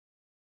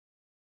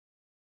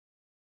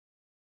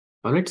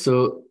 All right,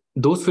 so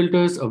those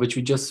filters which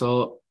we just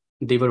saw,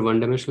 they were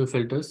one-dimensional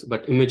filters,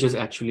 but images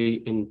actually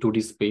in 2D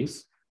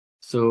space.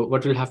 So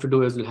what we'll have to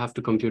do is we'll have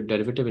to compute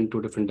derivative in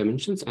 2 different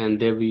dimensions. And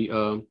there we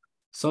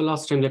saw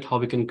last time that how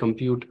we can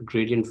compute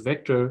gradient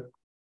vector,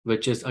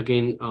 which is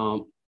again,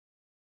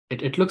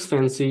 it looks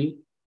fancy,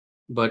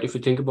 but if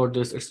you think about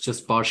this, it's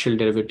just partial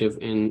derivative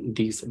in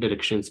these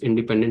directions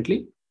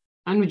independently.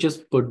 And we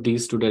just put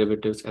these 2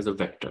 derivatives as a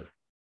vector.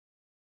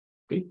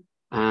 Okay.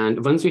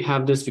 And once we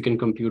have this, we can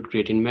compute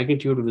gradient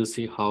magnitude. We'll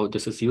see how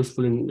this is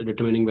useful in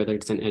determining whether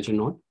it's an edge or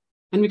not.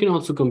 And we can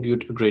also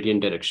compute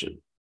gradient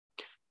direction.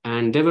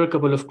 And there were a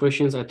couple of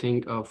questions, I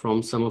think,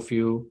 from some of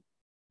you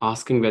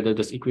asking whether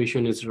this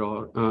equation is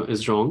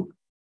wrong.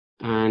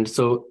 And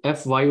so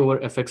Fy over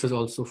Fx is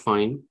also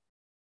fine.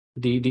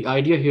 The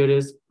idea here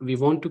is we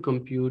want to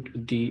compute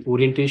the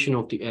orientation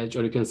of the edge,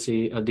 or you can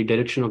say the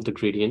direction of the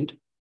gradient.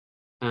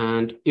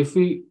 And if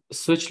we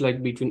switch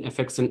like between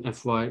Fx and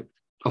Fy,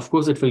 of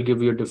course, it will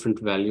give you a different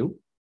value.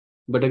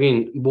 But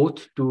again,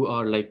 both 2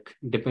 are like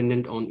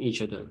dependent on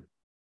each other.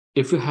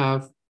 If you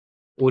have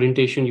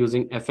orientation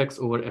using Fx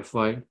over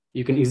Fy,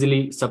 you can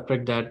easily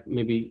subtract that.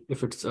 Maybe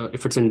if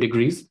it's in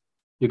degrees,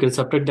 you can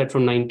subtract that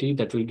from 90.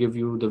 That will give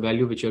you the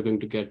value which you're going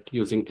to get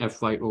using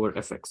Fy over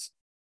Fx.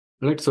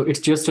 Right, so it's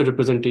just a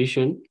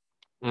representation.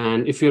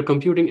 And if you're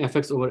computing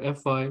Fx over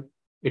Fy,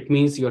 it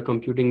means you are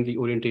computing the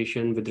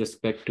orientation with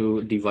respect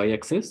to the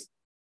y-axis.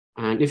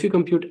 And if you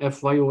compute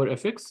Fy over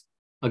Fx,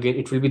 again,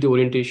 it will be the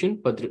orientation,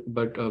 but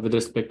with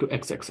respect to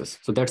x-axis.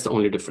 So that's the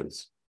only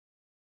difference.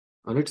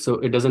 All right, so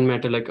it doesn't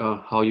matter like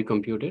how you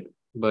compute it,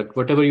 but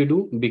whatever you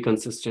do, be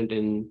consistent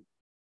in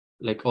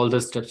like all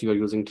the steps you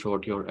are using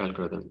throughout your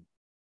algorithm.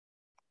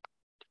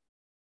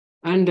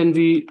 And then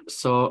we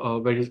saw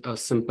a very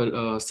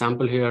simple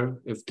sample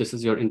here. If this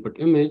is your input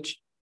image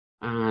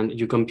and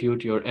you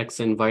compute your X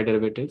and Y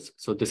derivatives,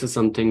 so this is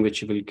something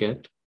which you will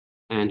get.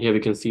 And here we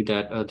can see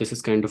that this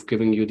is kind of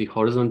giving you the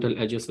horizontal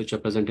edges which are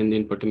present in the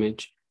input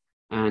image.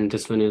 And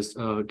this one is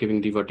giving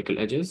the vertical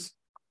edges.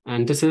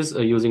 And this is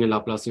using a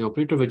Laplacian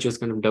operator, which is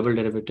kind of double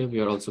derivative. We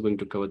are also going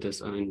to cover this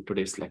in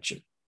today's lecture.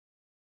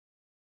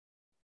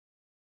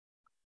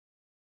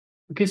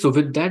 Okay, so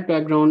with that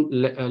background,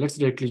 let's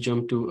directly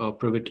jump to a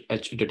Privet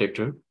edge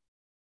detector.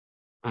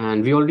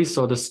 And we already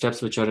saw the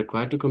steps which are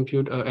required to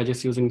compute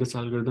edges using this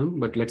algorithm,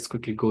 but let's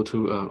quickly go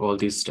through all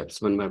these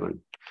steps one by one.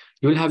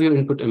 You will have your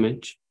input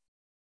image.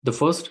 The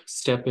first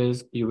step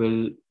is you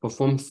will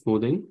perform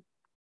smoothing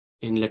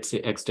in, let's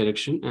say, X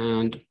direction,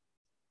 and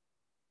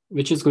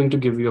which is going to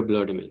give you a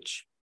blurred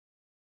image.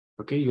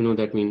 Okay, you know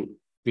that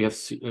we have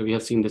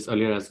seen this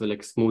earlier as well,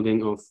 like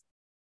smoothing of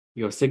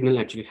your signal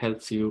actually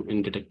helps you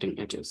in detecting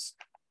edges.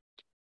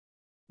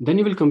 Then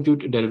you will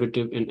compute a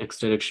derivative in X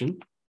direction,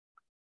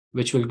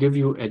 which will give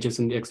you edges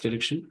in the X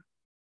direction.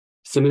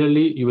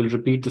 Similarly, you will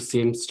repeat the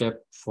same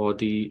step for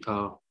the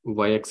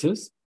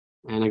Y-axis.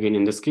 And again,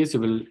 in this case, you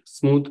will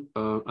smooth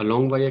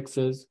along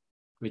Y-axis,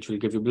 which will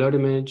give you blurred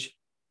image.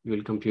 You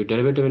will compute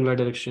derivative in Y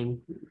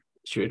direction.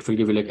 So it will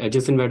give you like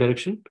edges in Y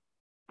direction.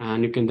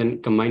 And you can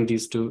then combine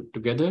these 2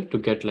 together to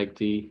get like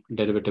the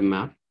derivative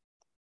map.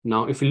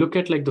 Now, if you look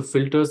at like the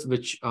filters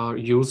which are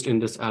used in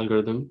this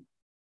algorithm,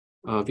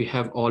 we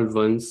have all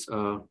ones,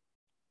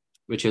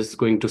 which is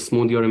going to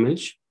smooth your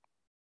image.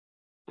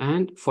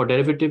 And for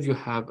derivative, you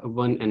have a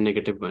 1 and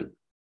 -1.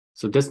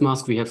 So this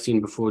mask we have seen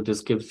before,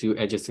 this gives you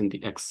edges in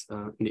the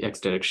X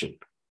direction.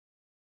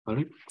 All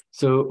right.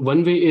 So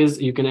one way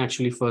is you can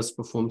actually first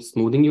perform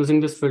smoothing using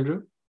this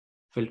filter,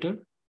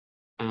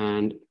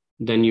 and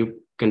then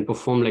you can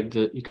perform like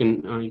you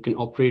can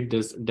operate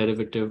this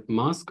derivative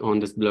mask on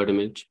this blurred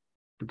image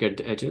to get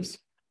the edges.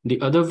 The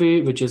other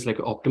way, which is like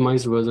an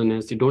optimized version,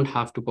 is you don't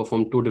have to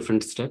perform two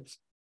different steps.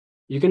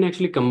 You can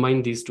actually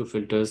combine these two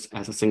filters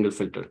as a single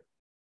filter.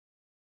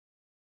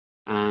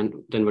 And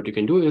then what you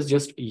can do is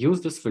just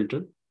use this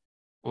filter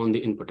on the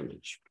input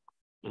image,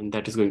 and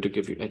that is going to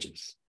give you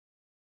edges.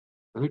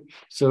 All right.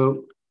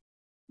 So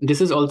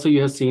this is also,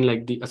 you have seen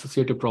like the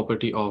associative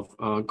property of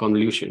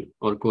convolution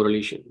or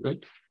correlation,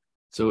 right?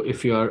 So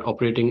if you are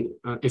operating,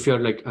 if you are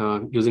like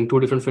using two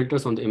different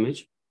filters on the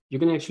image, you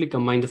can actually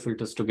combine the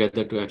filters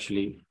together to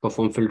actually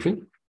perform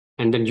filtering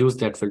and then use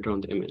that filter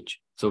on the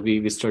image. So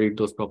we studied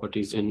those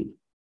properties in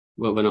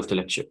one of the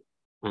lecture,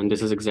 and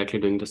this is exactly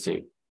doing the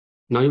same.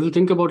 Now you will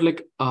think about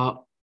like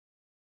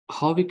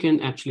how we can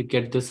actually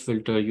get this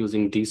filter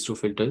using these two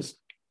filters.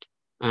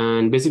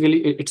 And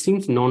basically it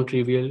seems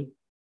non-trivial,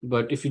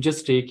 but if you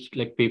just take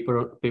like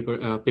paper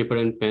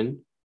and pen,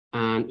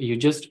 and you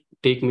just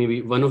take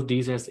maybe one of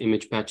these as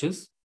image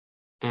patches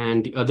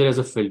and the other as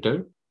a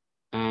filter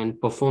and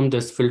perform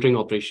this filtering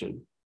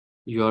operation,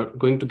 you are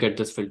going to get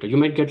this filter. You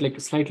might get like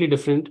slightly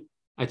different.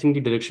 I think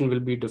the direction will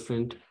be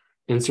different.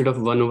 Instead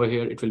of one over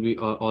here, it will be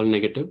all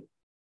negative.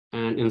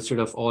 And instead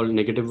of all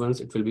negative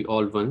ones, it will be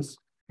all ones.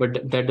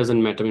 But that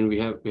doesn't matter. I mean,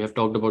 we have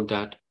talked about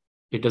that.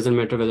 It doesn't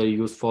matter whether you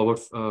use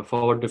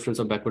forward difference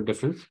or backward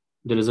difference.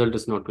 The result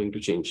is not going to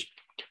change.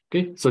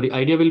 Okay, so the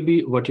idea will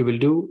be what you will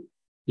do.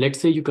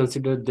 Let's say you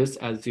consider this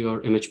as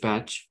your image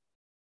patch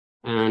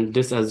and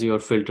this as your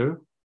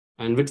filter,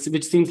 and which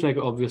seems like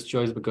an obvious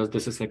choice because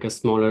this is like a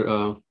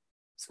smaller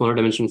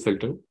dimension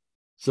filter.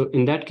 So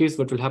in that case,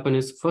 what will happen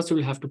is first you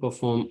will have to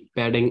perform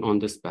padding on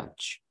this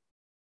patch.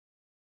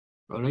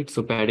 All right,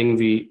 so padding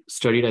we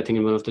studied, I think,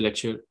 in one of the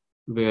lecture,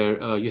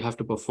 where you have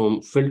to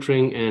perform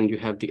filtering and you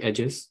have the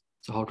edges.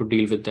 So how to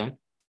deal with that?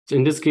 So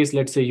in this case,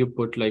 let's say you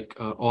put like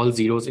all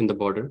zeros in the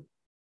border,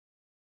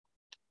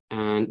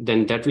 and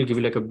then that will give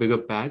you like a bigger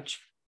patch.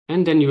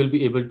 And then you will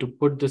be able to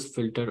put this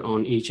filter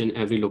on each and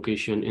every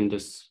location in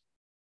this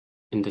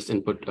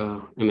input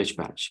image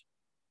patch.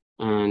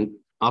 And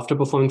after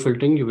performing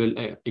filtering, you will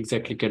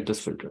exactly get this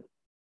filter.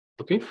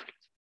 Okay.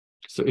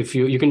 So if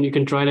you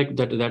can try like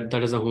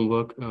that is a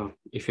homework.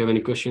 If you have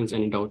any questions,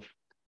 any doubt,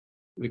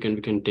 we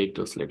can take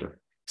those later.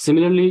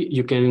 Similarly,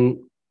 you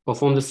can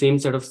perform the same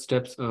set of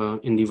steps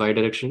in the y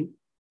direction.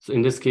 So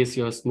in this case,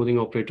 your smoothing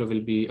operator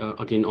will be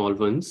again all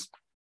ones.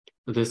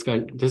 So this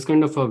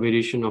kind of a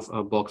variation of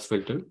a box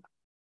filter.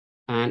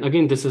 And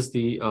again, this is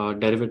the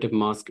derivative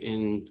mask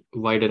in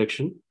y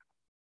direction.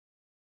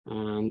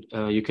 And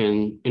you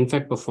can in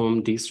fact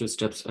perform these two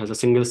steps as a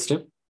single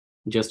step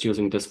just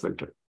using this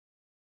filter.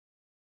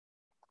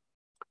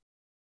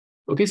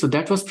 Okay, so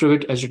that was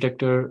Privet Edge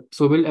Detector.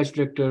 So will Edge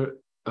Detector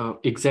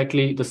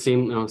exactly the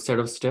same set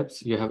of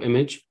steps. You have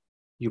image,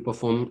 you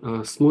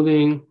perform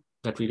smoothing,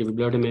 that will give a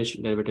blurred image,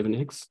 derivative in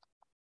X,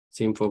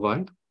 same for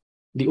Y.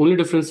 The only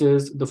difference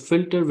is the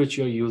filter which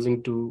you're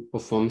using to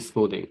perform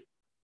smoothing.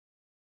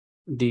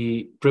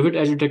 The Privet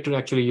Edge Detector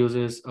actually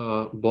uses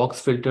a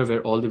box filter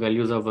where all the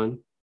values are 1,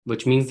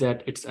 which means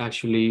that it's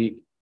actually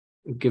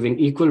giving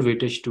equal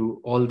weightage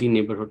to all the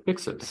neighborhood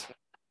pixels.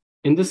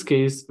 In this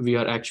case, we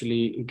are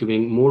actually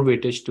giving more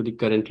weightage to the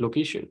current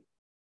location.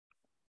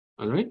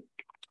 All right.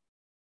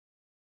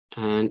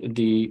 And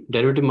the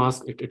derivative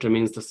mask, it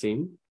remains the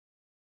same.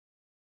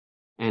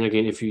 And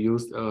again, if you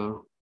use,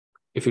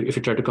 if you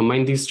try to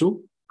combine these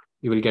two,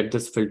 you will get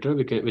this filter,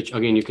 which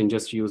again, you can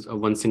just use a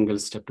one single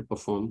step to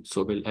perform.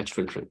 So will edge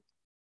filtering.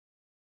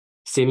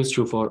 Same is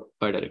true for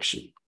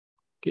bidirection.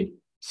 Okay.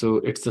 So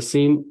it's the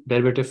same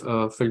derivative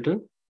filter,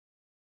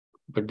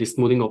 but the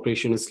smoothing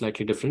operation is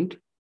slightly different.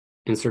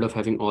 Instead of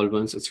having all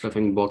ones, instead of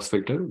having box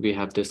filter, we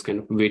have this kind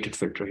of weighted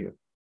filter here,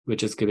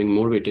 which is giving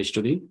more weightage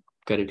to the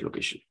current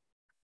location.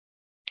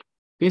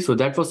 Okay, so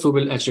that was so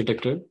will edge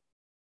detector.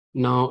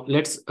 Now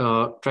let's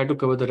try to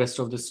cover the rest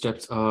of the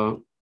steps,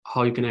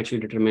 how you can actually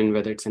determine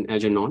whether it's an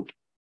edge or not.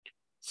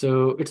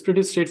 So it's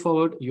pretty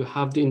straightforward. You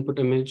have the input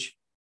image.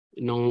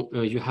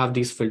 You have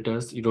these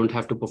filters. You don't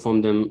have to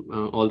perform them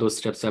all those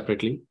steps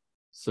separately.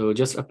 So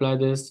just apply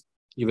this.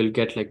 You will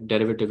get like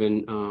derivative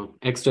in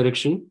X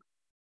direction.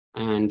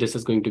 And this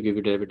is going to give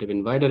you derivative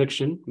in Y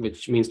direction,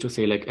 which means to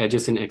say like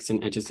edges in X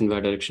and edges in Y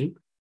direction.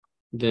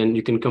 Then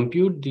you can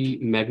compute the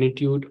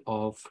magnitude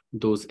of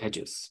those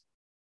edges.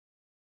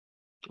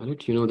 All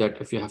right, you know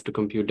that if you have to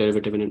compute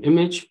derivative in an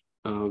image,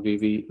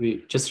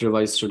 we just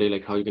revised today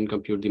like how you can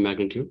compute the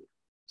magnitude.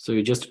 So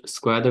you just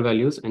square the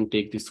values and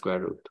take the square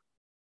root.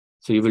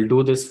 So you will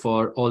do this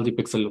for all the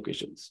pixel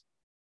locations.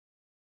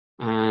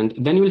 And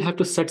then you will have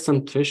to set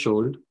some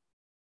threshold,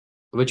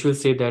 which will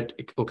say that,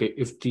 okay,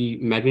 if the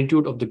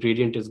magnitude of the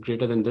gradient is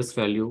greater than this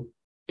value,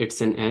 it's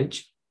an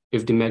edge.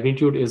 If the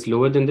magnitude is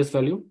lower than this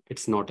value,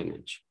 it's not an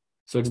edge.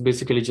 So it's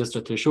basically just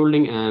a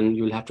thresholding, and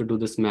you'll have to do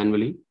this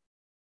manually.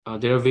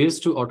 There are ways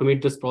to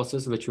automate this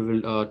process, which we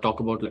will talk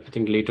about, I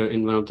think, later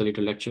in one of the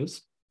later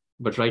lectures.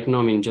 But right now,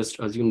 I mean, just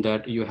assume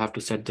that you have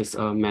to set this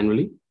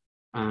manually,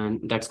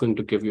 and that's going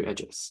to give you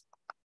edges.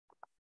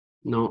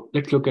 Now,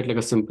 let's look at like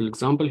a simple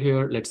example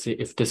here. Let's say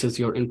if this is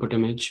your input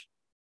image,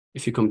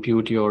 if you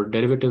compute your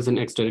derivatives in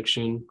X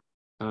direction,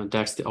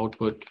 That's the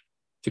output.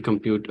 If you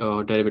compute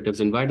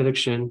derivatives in y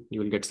direction,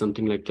 you will get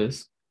something like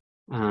this.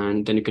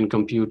 And then you can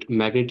compute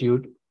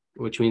magnitude,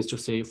 which means to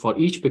say for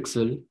each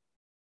pixel,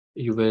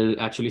 you will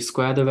actually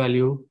square the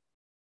value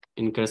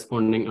in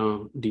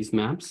corresponding these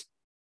maps,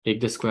 take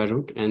the square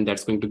root, and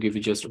that's going to give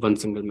you just one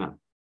single map.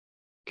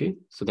 Okay,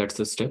 so that's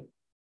the step.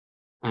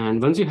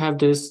 And once you have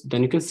this,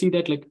 then you can see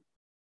that like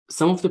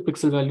some of the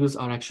pixel values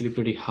are actually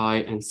pretty high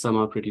and some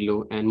are pretty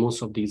low, and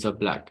most of these are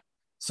black.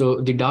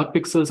 So the dark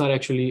pixels are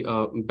actually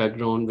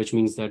background, which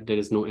means that there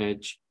is no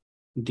edge.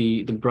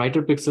 The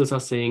brighter pixels are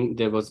saying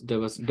there was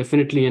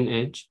definitely an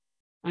edge.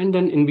 And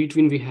then in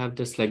between we have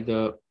this like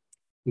the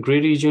gray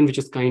region, which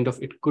is kind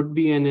of, it could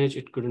be an edge,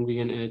 it couldn't be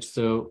an edge.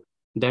 So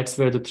that's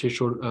where the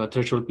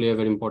threshold play a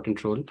very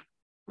important role.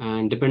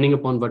 And depending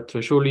upon what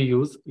threshold you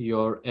use,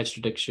 your edge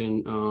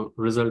detection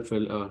result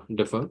will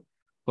differ.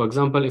 For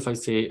example, if I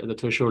say the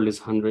threshold is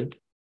 100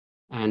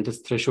 and this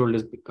threshold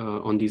is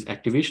on these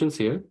activations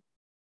here,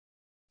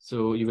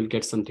 so you will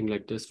get something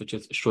like this, which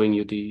is showing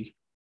you the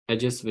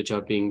edges which are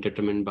being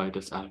determined by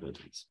this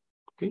algorithms.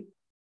 Okay.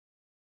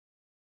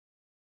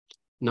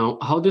 Now,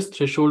 how this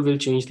threshold will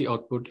change the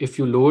output? If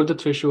you lower the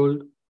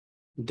threshold,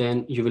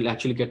 then you will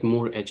actually get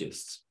more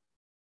edges.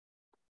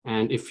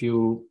 And if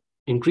you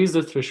increase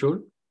the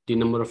threshold, the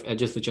number of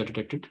edges which are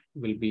detected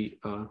will be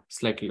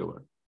slightly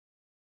lower.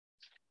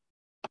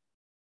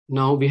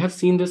 Now, we have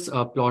seen this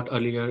plot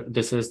earlier.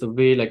 This is the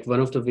way, like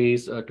one of the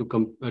ways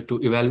to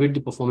evaluate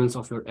the performance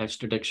of your edge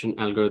detection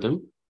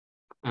algorithm.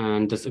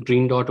 And this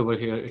green dot over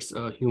here, it's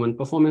human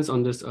performance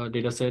on this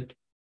data set.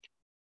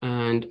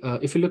 And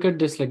if you look at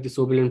this, like the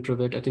Sobel and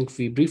Privet, I think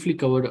we briefly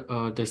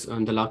covered this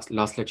in the last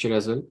lecture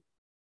as well.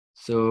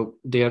 So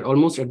they are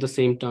almost at the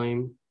same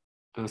time,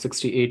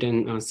 68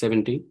 and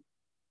 70.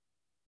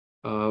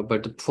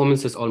 But the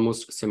performance is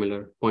almost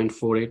similar,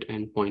 0.48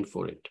 and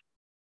 0.48.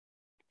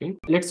 Okay,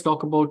 let's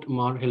talk about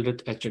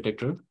Marr-Hildreth edge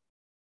detector.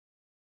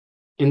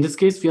 In this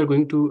case, we are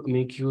going to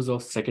make use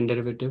of second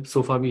derivative.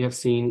 So far, we have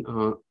seen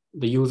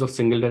the use of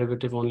single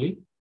derivative only.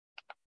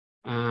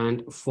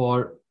 And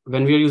for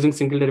when we are using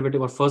single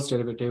derivative or first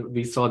derivative,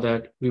 we saw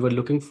that we were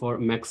looking for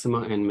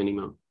maxima and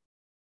minima.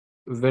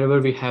 Wherever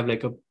we have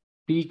like a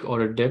peak or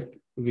a dip,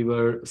 we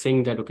were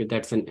saying that, okay,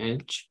 that's an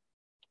edge.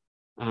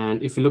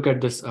 And if you look at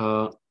this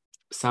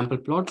sample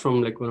plot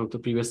from like one of the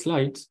previous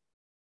slides,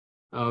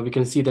 we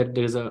can see that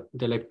there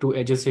are like two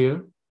edges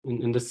here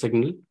in this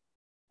signal.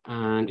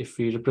 And if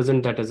we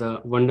represent that as a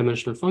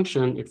one-dimensional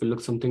function, it will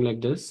look something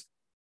like this.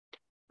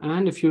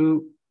 And if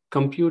you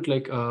compute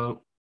like a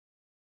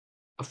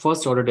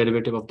first order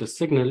derivative of this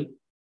signal,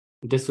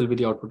 this will be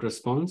the output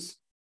response.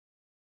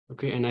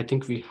 Okay, and I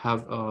think we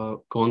have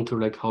gone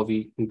through like how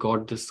we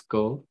got this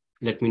curve.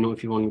 Let me know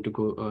if you want me to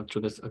go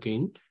through this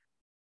again.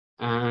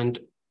 And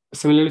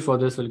similarly for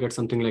this, we'll get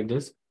something like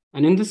this.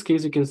 And in this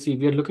case, you can see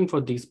we are looking for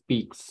these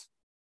peaks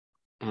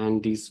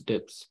and these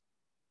dips.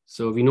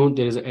 So we know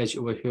there is an edge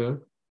over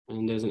here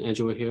and there's an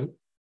edge over here.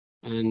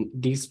 And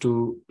these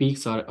two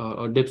peaks are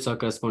or dips are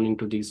corresponding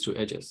to these two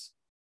edges.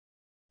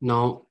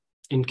 Now,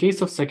 in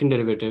case of second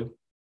derivative,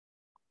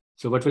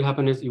 so what will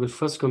happen is you will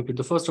first compute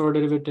the first order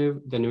derivative,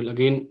 then you will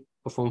again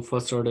perform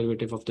first order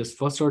derivative of this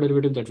first order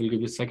derivative that will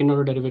give you second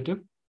order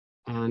derivative.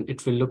 And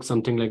it will look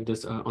something like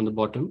this on the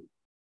bottom.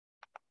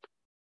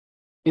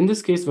 In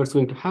this case, what's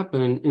going to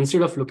happen,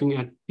 instead of looking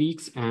at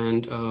peaks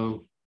and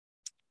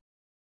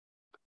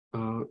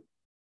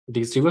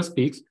these reverse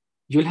peaks,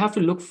 you'll have to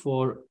look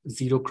for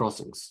zero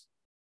crossings.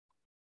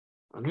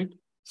 All right.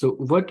 So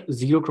what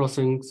zero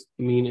crossings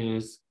mean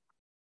is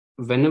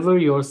whenever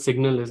your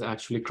signal is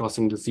actually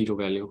crossing the zero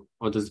value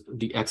or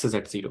the axis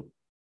at zero.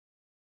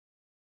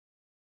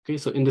 Okay,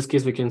 so in this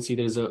case, we can see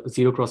there is a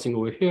zero crossing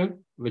over here,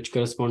 which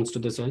corresponds to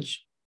this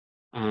edge.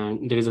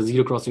 And there is a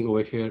zero crossing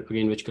over here,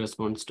 again, which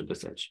corresponds to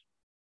this edge.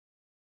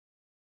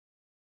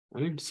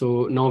 All right,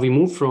 so now we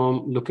move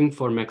from looking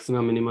for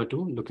maxima minima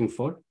to looking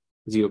for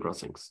zero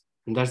crossings.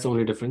 And that's the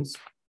only difference.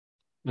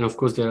 And of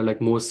course, there are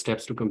like more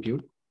steps to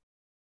compute.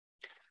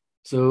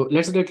 So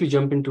let's directly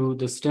jump into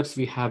the steps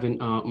we have in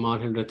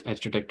Marr-Hildreth edge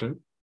detector.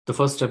 The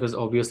first step is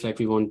obvious, like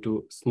we want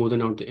to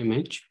smoothen out the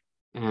image.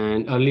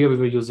 And earlier we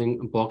were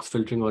using box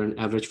filtering or an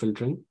average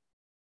filtering.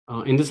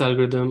 In this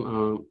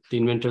algorithm, the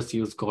inventors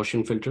used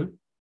Gaussian filter.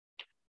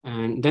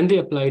 And then they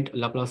applied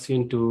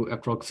Laplacian to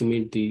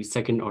approximate the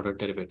second order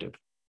derivative.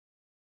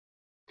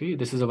 Okay,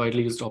 this is a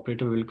widely used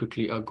operator. We'll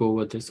quickly go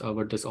over this,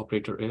 what this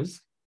operator is.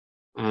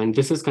 And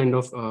this is kind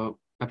of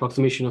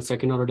approximation of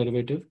second order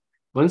derivative.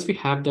 Once we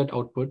have that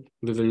output,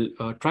 we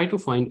will try to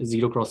find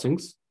zero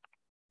crossings.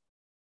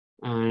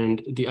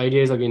 And the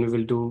idea is, again, we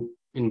will do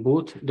in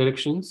both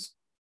directions,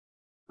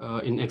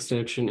 in X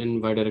direction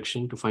and Y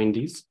direction to find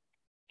these.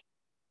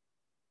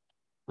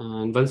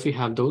 And once we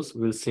have those,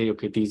 we'll say,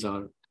 okay, these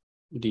are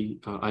the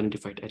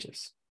identified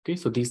edges. Okay,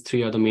 so these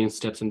three are the main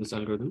steps in this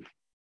algorithm.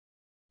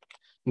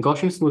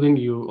 Gaussian smoothing,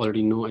 you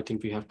already know, I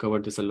think we have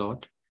covered this a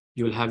lot.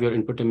 You will have your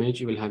input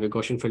image, you will have a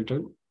Gaussian filter.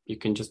 You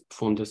can just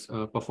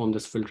perform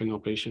this filtering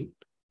operation.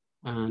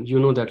 And you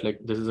know that like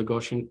this is a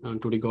Gaussian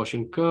 2D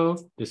Gaussian curve.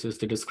 This is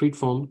the discrete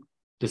form.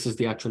 This is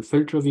the actual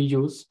filter we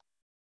use.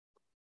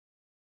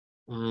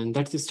 And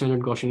that's the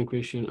standard Gaussian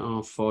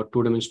equation for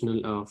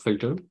two-dimensional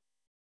filter.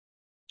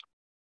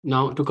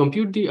 Now, to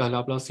compute the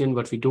Laplacian,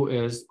 what we do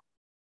is,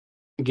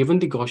 given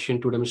the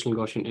Gaussian, two-dimensional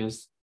Gaussian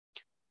is,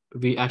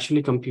 we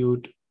actually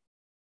compute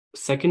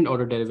second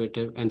order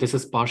derivative, and this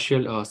is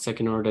partial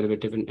second order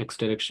derivative in x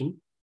direction.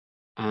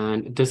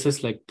 And this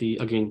is like the,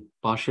 again,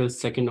 partial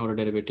second order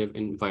derivative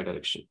in y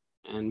direction.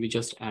 And we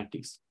just add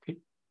these, okay?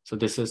 So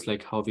this is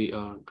like how we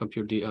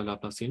compute the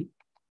Laplacian.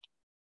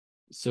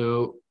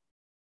 So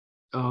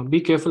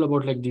be careful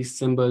about like these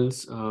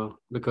symbols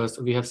because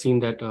we have seen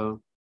that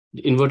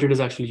the inverted is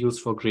actually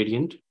used for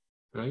gradient,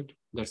 right?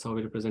 That's how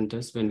we represent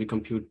this when we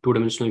compute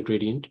two-dimensional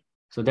gradient.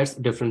 So that's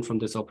different from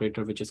this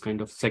operator, which is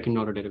kind of second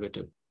order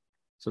derivative.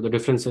 So the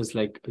difference is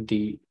like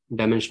the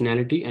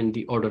dimensionality and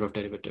the order of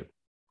derivative,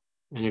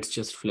 and it's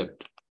just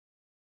flipped.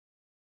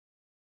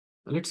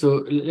 Let's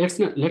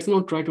now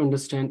try to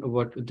understand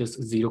what this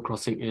zero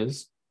crossing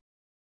is.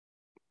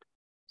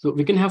 So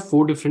we can have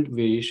 4 different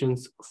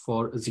variations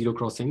for zero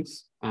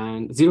crossings,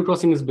 and zero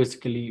crossing is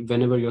basically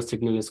whenever your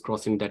signal is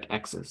crossing that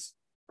axis.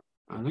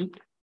 All right,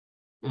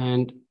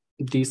 and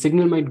the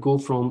signal might go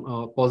from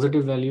a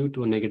positive value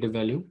to a negative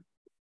value.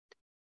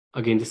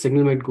 Again, the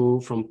signal might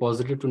go from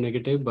positive to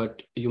negative,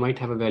 but you might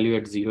have a value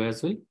at 0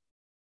 as well.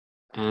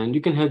 And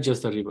you can have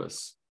just the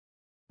reverse,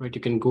 right?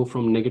 You can go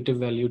from negative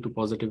value to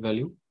positive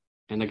value.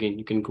 And again,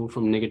 you can go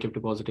from negative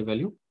to positive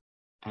value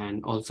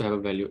and also have a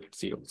value at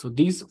 0. So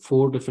these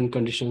 4 different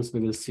conditions we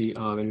will see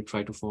when we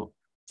try to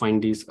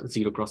find these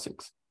zero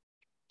crossings.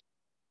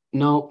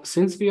 Now,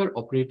 since we are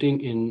operating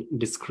in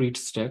discrete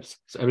steps,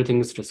 so everything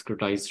is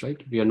discretized, right?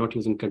 We are not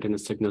using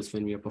continuous signals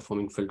when we are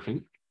performing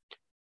filtering.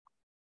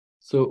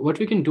 So what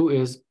we can do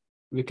is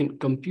we can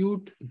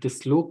compute the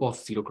slope of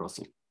zero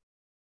crossing.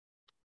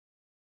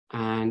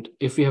 And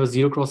if we have a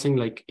zero crossing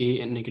like a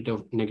and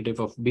negative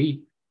of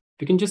b,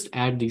 we can just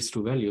add these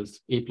 2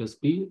 values, a plus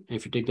b. And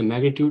if you take the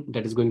magnitude,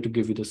 that is going to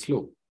give you the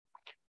slope.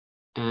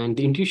 And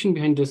the intuition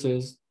behind this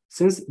is,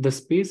 since the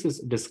space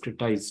is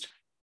discretized,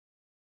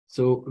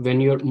 so when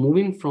you're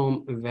moving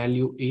from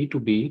value a to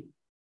b,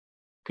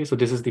 okay, so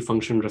this is the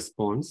function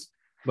response.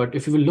 But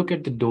if you will look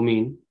at the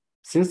domain,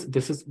 since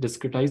this is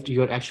discretized,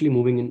 you're actually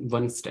moving in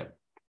 1 step.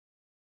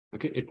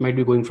 Okay, it might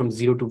be going from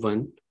 0 to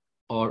 1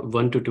 or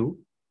 1 to 2.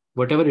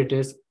 Whatever it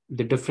is,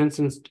 the difference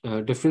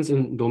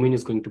in domain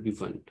is going to be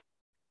 1.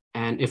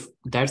 And if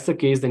that's the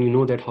case, then you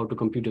know that how to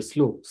compute a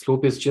slope.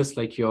 Slope is just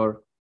like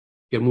your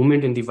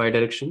movement in the y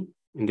direction,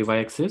 in the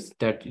y-axis,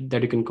 that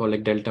you can call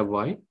like delta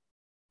y,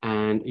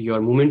 and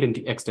your movement in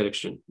the x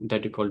direction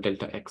that you call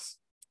delta x.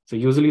 So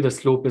usually the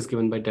slope is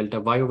given by delta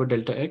y over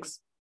delta x,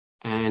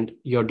 and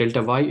your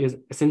delta y is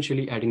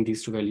essentially adding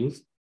these 2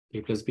 values,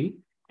 a plus b,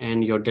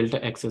 and your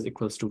delta x is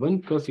equals to 1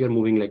 because you're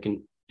moving like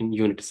in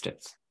unit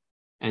steps.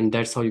 And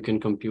that's how you can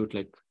compute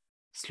like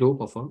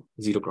slope of a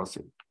zero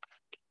crossing.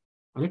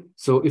 All right.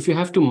 So if you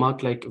have to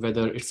mark like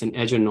whether it's an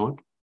edge or not,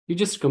 you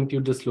just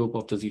compute the slope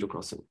of the zero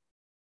crossing.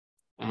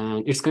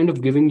 And it's kind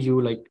of giving you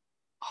like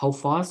how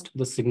fast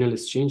the signal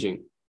is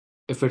changing.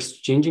 If it's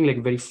changing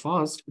like very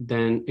fast,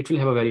 then it will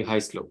have a very high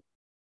slope,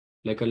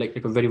 like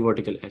a very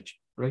vertical edge,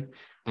 right?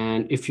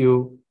 And if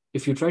you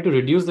try to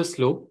reduce the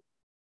slope,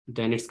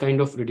 then it's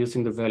kind of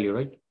reducing the value,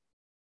 right?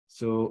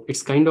 So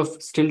it's kind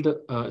of still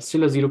a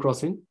zero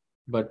crossing,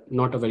 but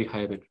not a very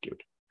high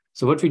magnitude.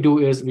 So what we do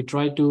is we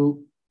try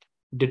to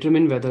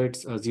determine whether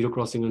it's a zero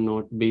crossing or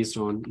not based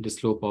on the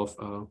slope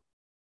of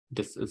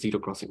this zero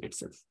crossing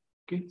itself.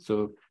 Okay,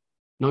 so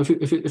now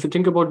if you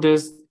think about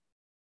this,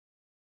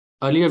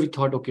 earlier we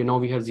thought, okay, now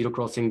we have zero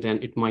crossing,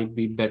 then it might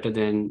be better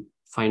than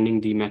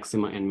finding the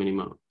maxima and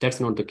minima. That's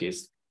not the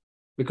case,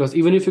 because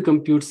even if you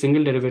compute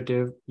single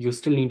derivative, you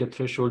still need a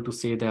threshold to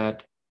say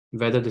that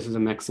whether this is a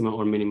maxima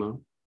or minima,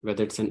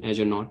 whether it's an edge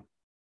or not.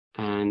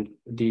 And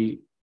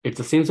it's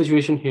the same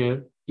situation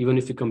here. Even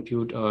if you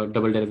compute a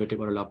double derivative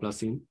or a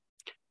Laplacian,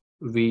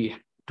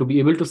 to be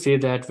able to say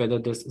that whether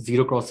this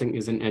zero crossing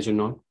is an edge or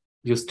not,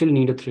 you still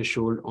need a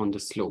threshold on the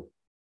slope.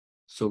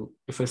 So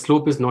if a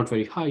slope is not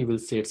very high, you will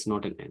say it's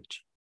not an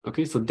edge.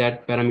 Okay, so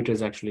that parameter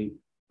is actually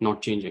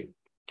not changing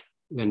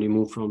when you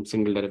move from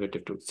single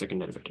derivative to second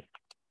derivative.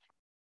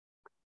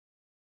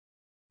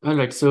 All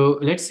right, so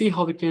let's see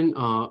how we can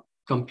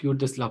compute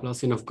this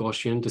Laplacian of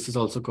Gaussian. This is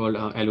also called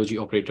LOG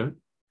operator.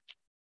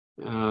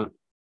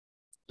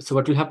 So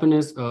what will happen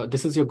is,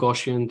 this is your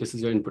Gaussian, this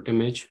is your input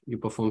image, you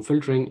perform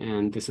filtering,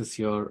 and this is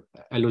your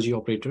LOG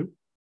operator.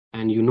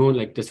 And you know,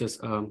 like this is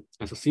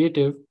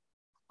associative,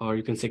 or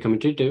you can say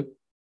commutative.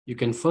 You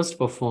can first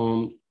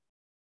perform,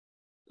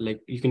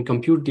 like you can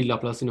compute the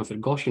Laplacian of your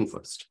Gaussian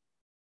first,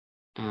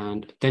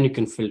 and then you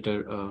can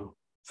filter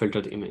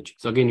the image.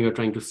 So again, you're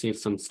trying to save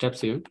some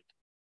steps here.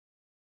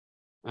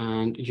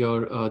 And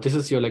your this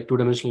is your like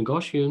 2-dimensional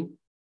Gaussian.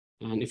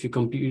 And if you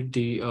compute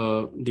the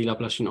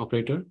Laplacian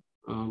operator,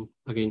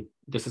 again,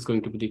 this is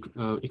going to be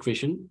the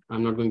equation.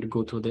 I'm not going to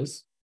go through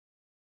this.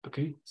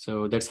 Okay,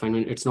 so that's fine.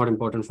 It's not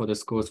important for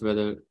this course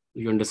whether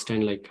you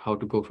understand like how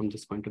to go from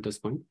this point to this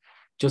point.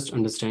 Just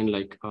understand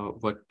like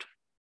what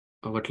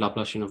what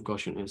Laplacian of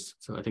Gaussian is.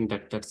 So I think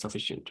that's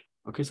sufficient.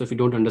 Okay, so if you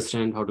don't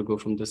understand how to go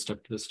from this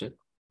step to this step,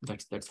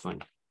 that's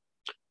fine.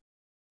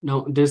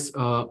 Now this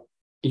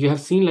you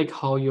have seen like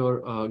how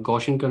your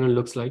Gaussian kernel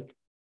looks like,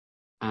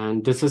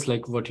 and this is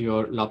like what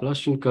your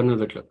Laplacian kernel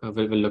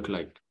will look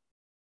like.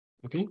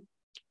 Okay,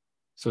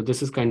 so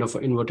this is kind of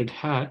an inverted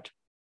hat,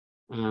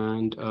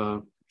 and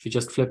if you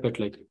just flip it,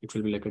 like it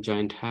will be like a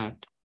giant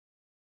hat.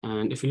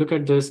 And if you look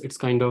at this, it's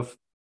kind of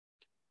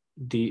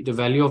the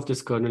value of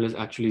this kernel is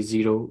actually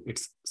 0.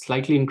 It's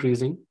slightly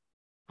increasing,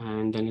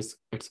 and then it's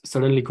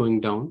suddenly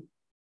going down.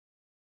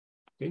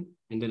 Okay,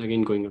 and then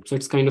again going up. So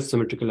it's kind of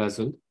symmetrical as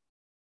well.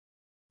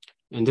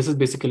 And this is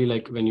basically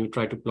like when you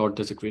try to plot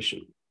this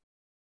equation,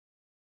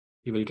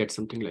 you will get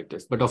something like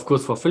this. But of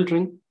course, for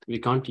filtering, we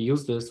can't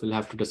use this. We'll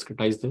have to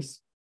discretize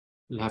this.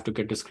 We'll have to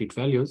get discrete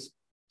values.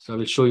 So I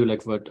will show you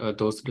like what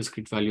those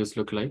discrete values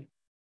look like.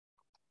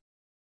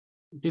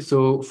 Okay,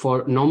 so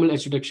for normal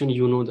edge detection,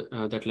 you know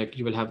that like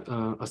you will have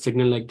a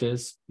signal like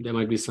this. There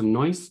might be some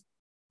noise,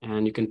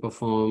 and you can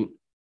perform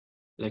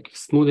like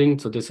smoothing.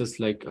 So this is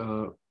like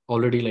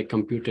already like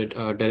computed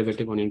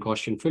derivative on your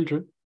Gaussian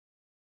filter.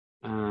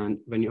 And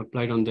when you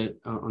apply it on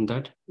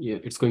that, yeah,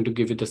 it's going to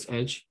give you this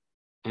edge.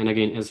 And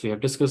again, as we have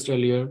discussed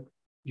earlier,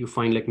 you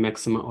find like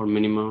maxima or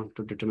minima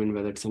to determine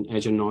whether it's an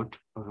edge or not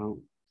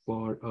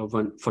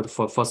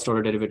for first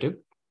order derivative.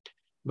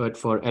 But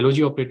for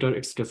LOG operator,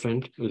 it's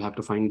different. You'll have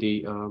to find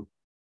the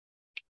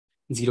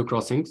zero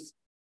crossings.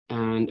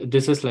 And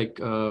this is like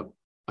a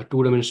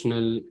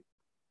two-dimensional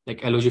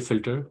like LOG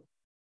filter.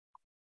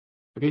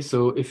 Okay,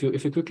 so if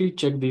you quickly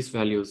check these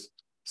values,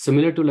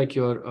 similar to like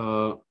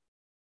your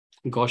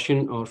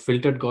Gaussian or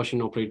filtered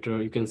Gaussian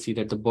operator, you can see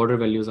that the border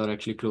values are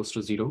actually close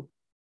to 0.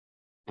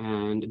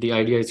 And the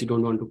idea is you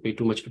don't want to pay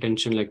too much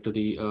attention like to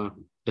the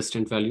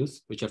distant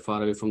values, which are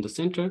far away from the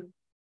center.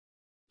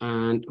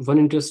 And one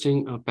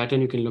interesting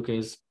pattern you can look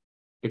is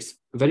it's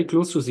very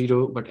close to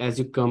 0, but as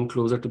you come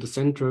closer to the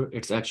center,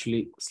 it's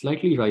actually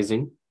slightly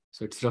rising.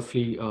 So it's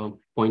roughly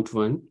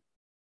 0.1,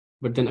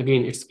 but then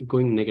again, it's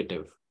going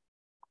negative,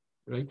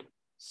 right?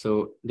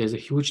 So there's a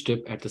huge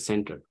dip at the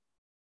center.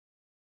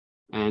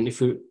 And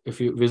if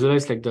you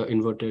visualize like the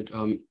inverted,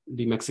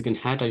 the Mexican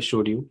hat I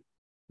showed you,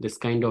 this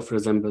kind of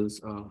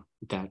resembles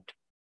that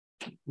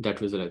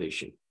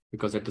visualization,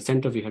 because at the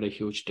center we had a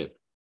huge dip.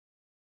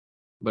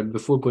 But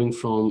before going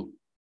from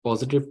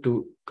positive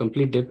to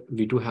complete dip,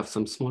 we do have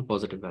some small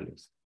positive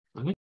values.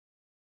 Okay.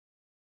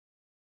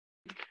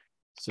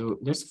 So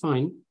that's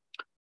fine.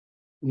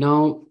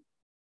 Now,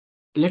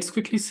 let's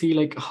quickly see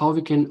like how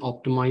we can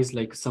optimize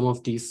like some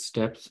of these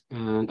steps.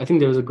 And I think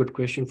there was a good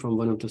question from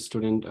one of the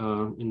student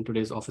in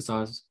today's office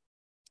hours.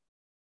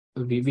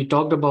 We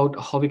talked about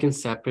how we can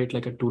separate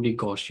like a 2D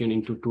Gaussian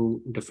into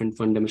two different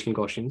one-dimensional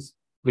Gaussians.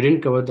 We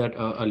didn't cover that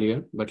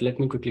earlier, but let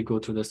me quickly go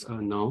through this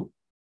now.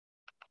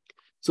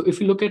 So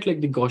if you look at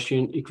like the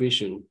Gaussian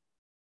equation,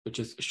 which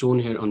is shown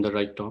here on the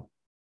right top.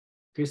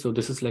 Okay, so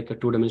this is like a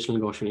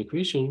two-dimensional Gaussian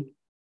equation.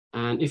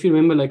 And if you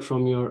remember like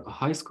from your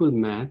high school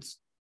maths,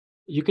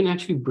 you can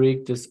actually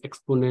break this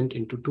exponent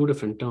into two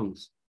different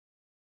terms,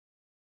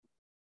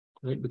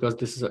 right? Because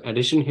this is an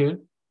addition here.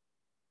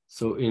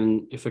 So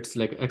if it's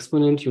like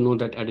exponent, you know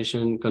that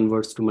addition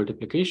converts to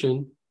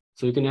multiplication.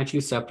 So you can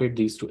actually separate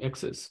these two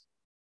x's.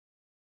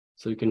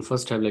 So you can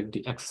first have like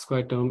the x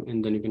squared term,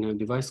 and then you can have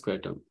the y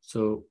squared term.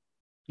 So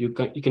you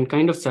can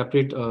kind of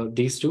separate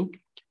these two.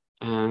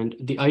 And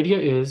the idea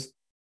is,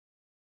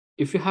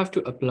 if you have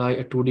to apply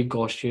a 2D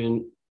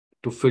Gaussian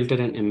to filter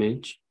an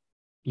image,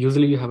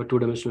 usually you have a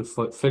two-dimensional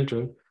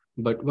filter.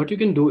 But what you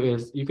can do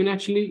is you can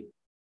actually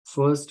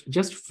first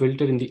just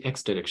filter in the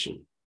x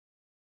direction.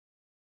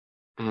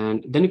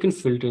 And then you can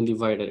filter in the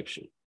y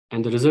direction,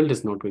 and the result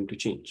is not going to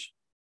change.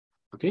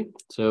 Okay,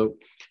 so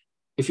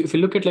if you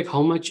look at like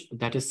how much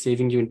that is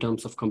saving you in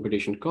terms of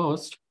computation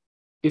cost,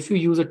 if you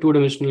use a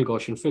two-dimensional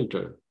Gaussian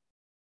filter,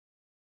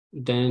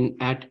 then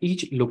at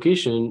each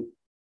location,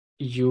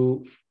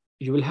 you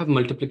will have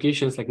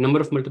multiplications, like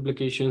number of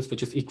multiplications,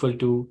 which is equal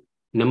to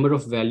number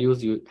of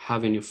values you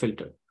have in your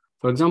filter.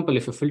 For example,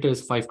 if your filter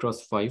is 5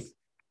 cross 5,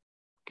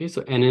 okay,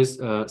 so n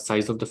is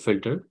size of the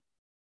filter,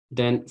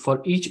 then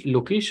for each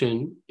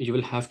location, you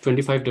will have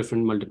 25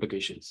 different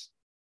multiplications.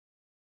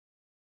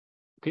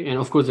 Okay, and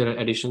of course there are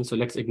additions, so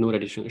let's ignore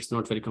addition. It's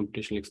not very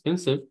computationally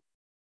expensive.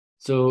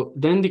 So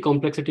then the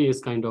complexity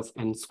is kind of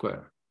n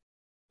square,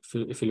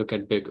 if you look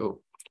at big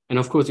O. And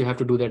of course you have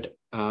to do that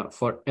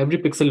for every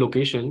pixel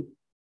location,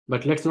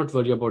 but let's not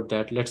worry about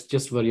that. Let's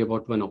just worry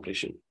about one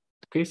operation.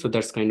 Okay, so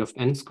that's kind of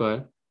n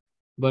square.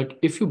 But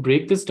if you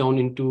break this down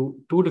into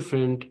two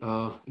different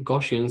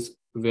Gaussians,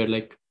 where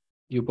like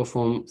you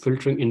perform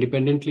filtering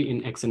independently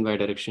in x and y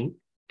direction.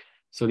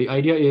 So the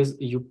idea is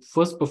you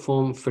first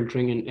perform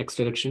filtering in x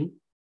direction,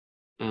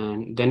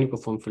 and then you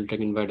perform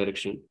filtering in y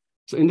direction.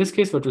 So in this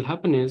case, what will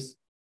happen is,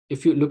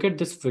 if you look at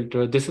this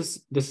filter, this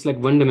is like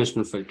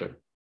one-dimensional filter.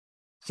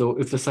 So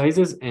if the size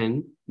is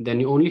n, then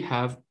you only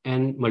have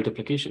n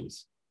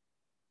multiplications,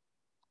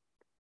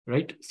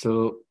 right?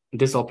 So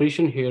this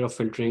operation here of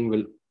filtering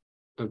will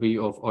be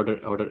of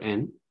order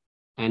n.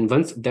 And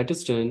once that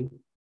is done,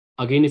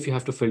 again, if you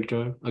have to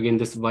filter, again,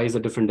 this y is a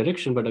different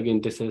direction, but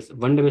again, this is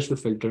one-dimensional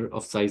filter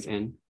of size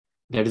n.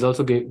 That is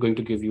also going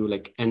to give you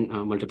like n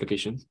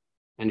multiplications.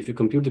 And if you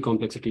compute the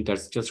complexity,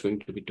 that's just going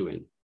to be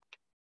 2n.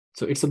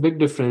 So it's a big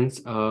difference.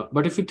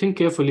 But if you think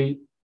carefully,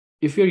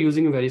 if you're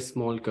using a very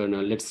small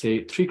kernel, let's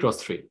say 3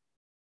 cross 3.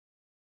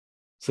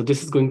 So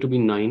this is going to be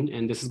 9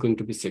 and this is going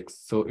to be 6.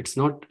 So it's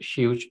not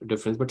huge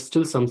difference, but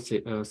still some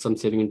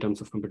saving in terms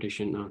of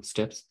computation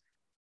steps.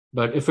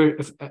 But if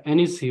n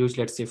is huge,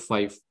 let's say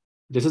 5,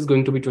 this is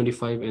going to be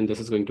 25 and this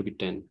is going to be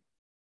 10.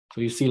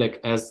 So you see, like,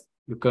 as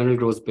the kernel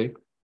grows big,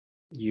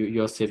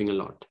 you're saving a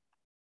lot.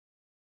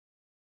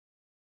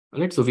 All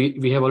right, so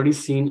we have already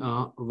seen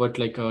what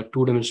like a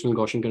two-dimensional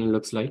Gaussian kernel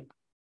looks like.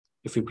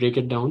 If we break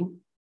it down,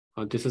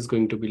 this is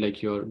going to be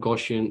like your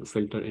Gaussian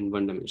filter in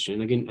one dimension.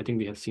 And again, I think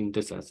we have seen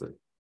this as well.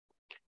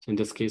 So in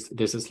this case,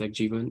 this is like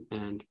G1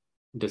 and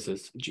this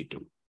is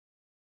G2.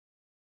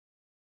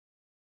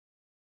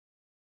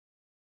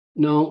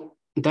 Now,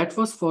 that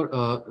was for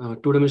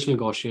two-dimensional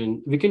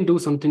Gaussian. We can do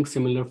something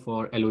similar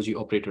for LOG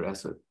operator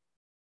as well.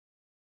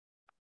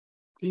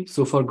 Okay,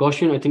 so for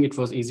Gaussian, I think it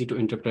was easy to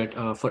interpret.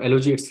 For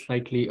LOG, it's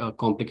slightly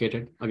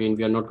complicated. Again,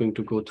 we are not going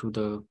to go through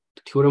the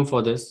theorem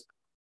for this.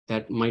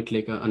 That might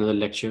take another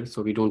lecture,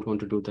 so we don't want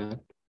to do that.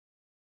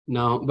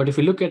 Now, but if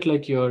you look at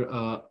like your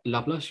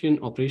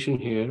Laplacian operation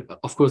here,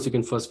 of course, you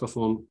can first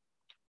perform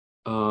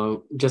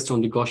just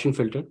on the Gaussian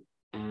filter.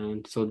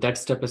 And so that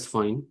step is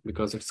fine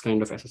because it's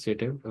kind of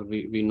associative.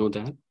 We know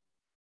that.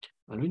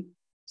 All right.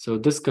 So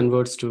this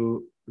converts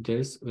to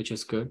this, which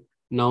is good.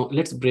 Now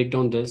let's break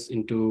down this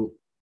into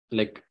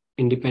like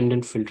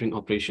independent filtering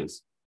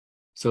operations.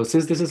 So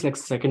since this is like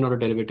second order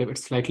derivative,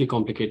 it's slightly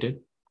complicated.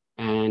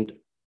 And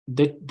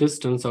this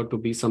turns out to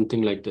be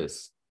something like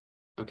this.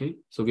 Okay,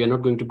 so we are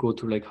not going to go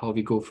through like how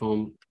we go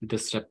from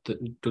this step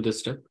to this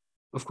step.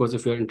 Of course,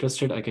 if you're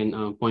interested, I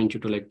can point you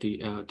to like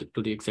to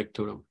the exact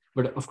theorem.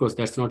 But of course,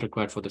 that's not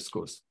required for this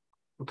course.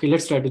 Okay,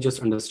 let's try to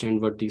just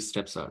understand what these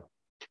steps are.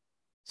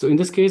 So in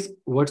this case,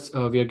 what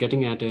we are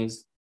getting at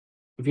is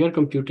we are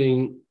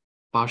computing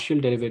partial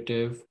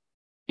derivative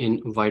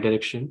in y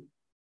direction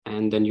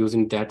and then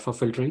using that for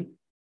filtering.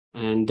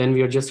 And then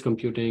we are just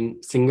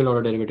computing single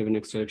order derivative in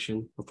x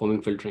direction,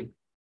 performing filtering.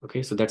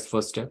 Okay, so that's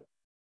first step.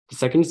 The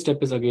second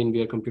step is, again,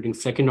 we are computing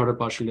second order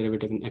partial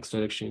derivative in x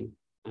direction.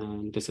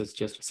 And this is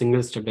just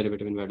single step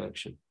derivative in y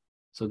direction.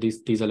 So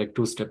these are like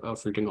two-step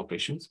filtering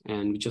operations,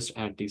 and we just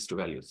add these two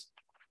values.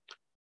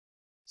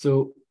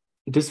 So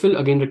this will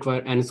again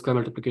require n square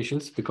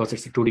multiplications because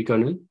it's a 2D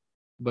kernel.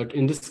 But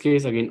in this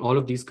case, again, all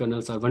of these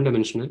kernels are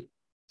one-dimensional.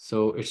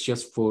 So it's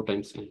just 4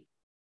 times n.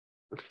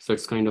 Okay, so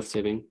it's kind of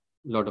saving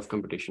a lot of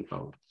computation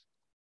power.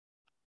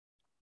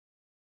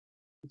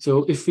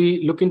 So if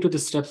we look into the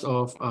steps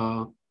of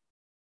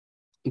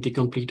the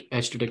complete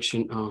edge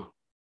detection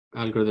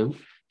algorithm,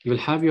 you will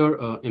have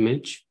your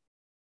image.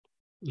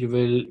 You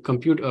will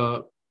compute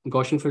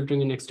Gaussian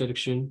filtering in x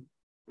direction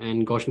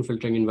and Gaussian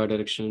filtering in y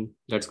direction.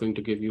 That's going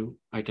to give you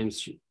I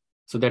times g.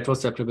 So that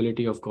was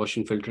separability of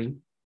Gaussian filtering.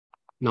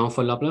 Now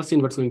for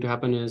Laplacian, what's going to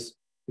happen is,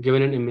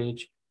 given an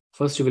image,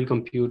 first you will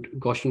compute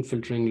Gaussian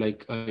filtering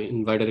like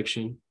in y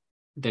direction,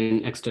 then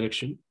in x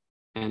direction,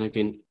 and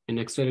again in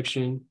x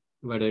direction,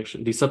 y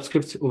direction. The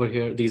subscripts over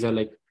here, these are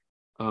like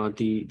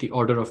the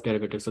order of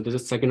derivatives. So this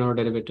is second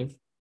order derivative.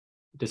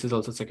 This is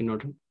also second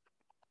order.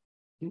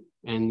 Okay.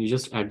 And you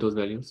just add those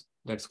values.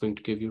 That's going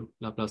to give you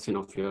Laplacian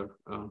of your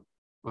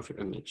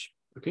image.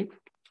 Okay.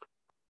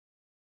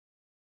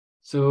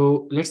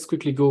 So let's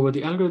quickly go over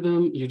the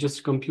algorithm. You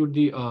just compute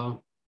the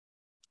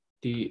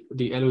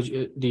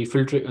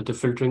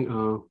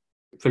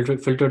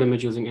filtered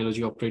image using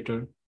LOG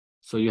operator.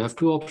 So you have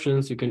two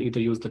options. You can either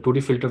use the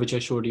 2D filter, which I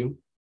showed you,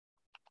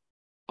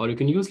 or you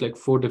can use like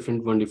 4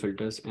 different 1D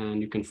filters,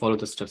 and you can follow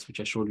the steps which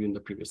I showed you in the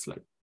previous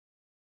slide.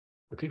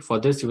 Okay, for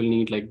this, you will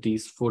need like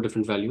these 4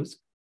 different values.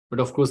 But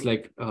of course,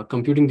 like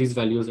computing these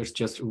values, it's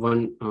just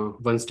one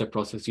step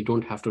process. You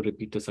don't have to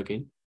repeat this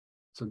again.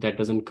 So that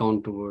doesn't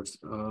count towards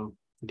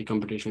the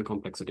computational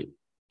complexity.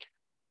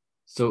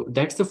 So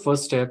that's the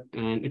first step,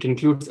 and it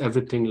includes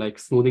everything like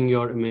smoothing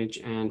your image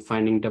and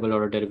finding double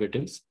order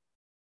derivatives.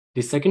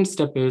 The second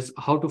step is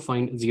how to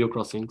find zero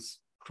crossings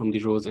from the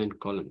rows and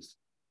columns,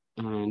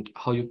 and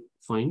how you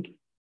find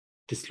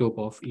the slope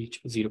of each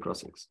zero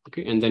crossings.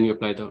 Okay, and then you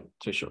apply the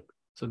threshold.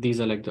 So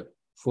these are like the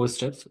 4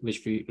 steps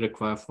which we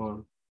require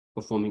for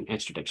performing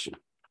edge detection.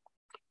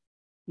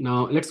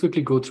 Now let's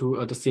quickly go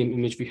through the same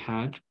image we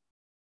had.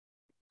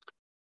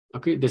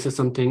 Okay, this is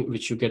something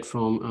which you get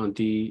from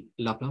the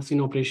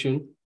Laplacian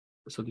operation.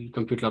 So you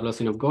compute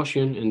Laplacian of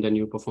Gaussian, and then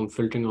you perform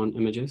filtering on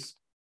images,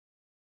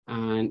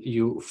 and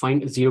you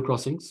find zero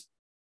crossings.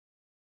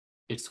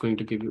 It's going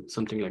to give you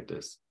something like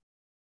this.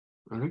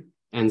 All right,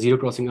 and zero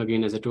crossing,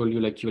 again, as I told you,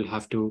 like you'll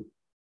have to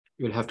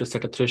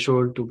set a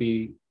threshold to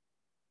be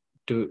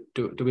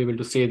able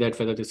to say that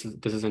whether this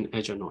is an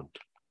edge or not.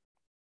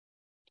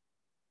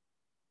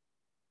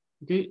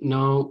 Okay,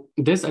 now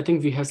this I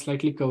think we have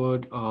slightly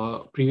covered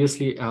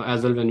previously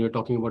as well when we were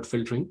talking about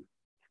filtering.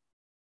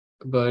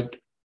 But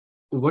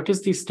what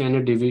is the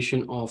standard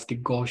deviation of the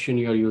Gaussian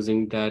you are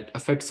using that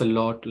affects a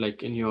lot,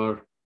 like in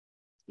your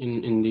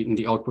in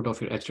the output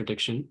of your edge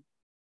detection?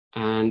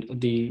 And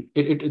the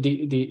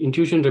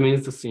intuition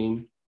remains the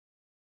same.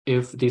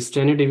 If the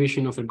standard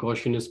deviation of a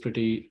Gaussian is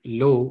pretty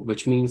low,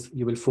 which means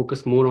you will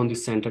focus more on the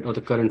centered or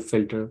the current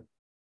filter,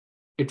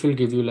 it will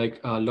give you like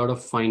a lot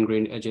of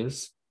fine-grained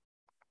edges.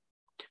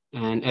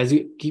 And as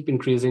you keep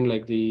increasing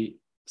like the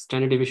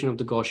standard deviation of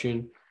the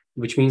Gaussian,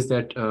 which means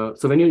that,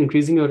 so when you're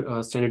increasing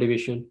your standard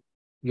deviation,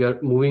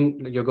 you're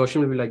moving, your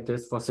Gaussian will be like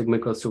this for sigma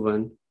equals to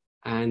 1,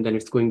 and then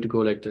it's going to go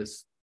like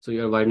this. So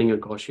you're widening your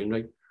Gaussian,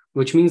 right?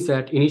 Which means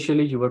that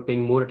initially you were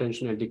paying more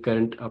attention at the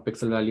current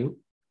pixel value,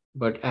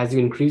 but as you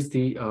increase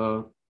the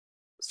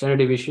standard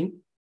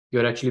deviation,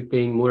 you're actually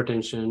paying more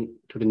attention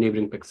to the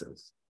neighboring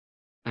pixels.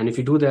 And if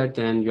you do that,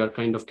 then you're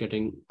kind of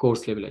getting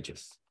coarse level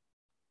edges.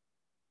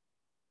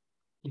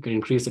 You can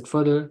increase it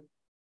further,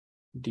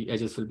 the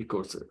edges will be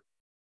coarser.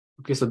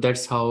 Okay, so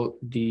that's how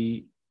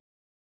the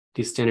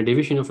standard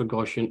deviation of a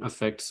Gaussian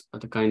affects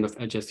the kind of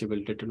edges you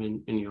will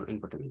determine in your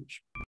input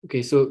image.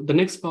 Okay, so the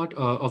next part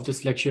of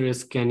this lecture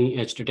is canny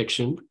edge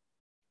detection.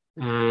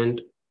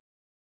 And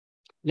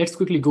let's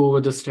quickly go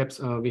over the steps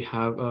we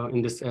have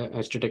in this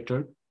edge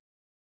detector.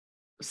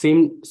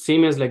 Same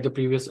as like the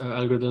previous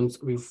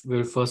algorithms, we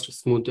will first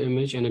smooth the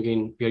image. And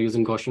again, we are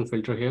using Gaussian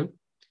filter here.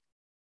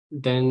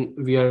 Then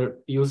we are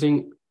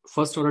using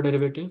first order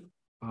derivative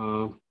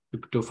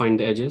to find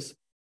the edges.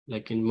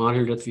 Like in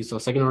Mar-Hildreth, we saw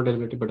second order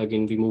derivative, but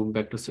again, we move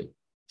back to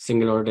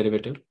single order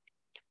derivative.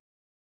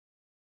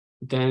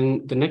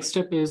 Then the next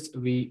step is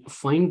we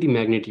find the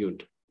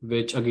magnitude,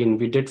 which again,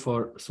 we did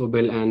for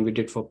Sobel and we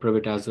did for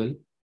Privet as well.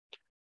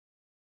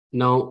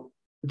 Now,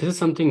 this is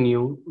something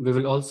new. We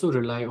will also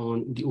rely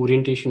on the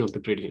orientation of the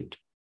gradient.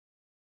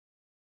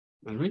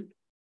 All right.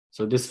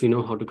 So this we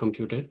know how to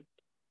compute it.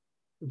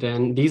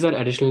 Then these are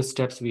additional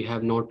steps we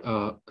have not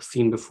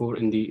seen before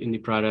in the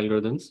prior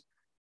algorithms.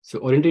 So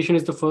orientation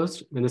is the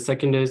first. Then the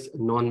second is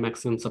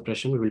non-maximum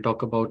suppression. We will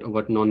talk about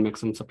what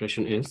non-maximum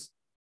suppression is.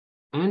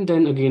 And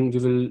then again, we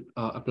will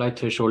apply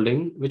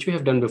thresholding, which we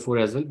have done before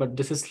as well, but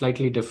this is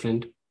slightly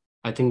different.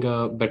 I think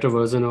a better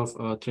version of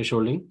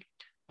thresholding.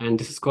 And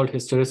this is called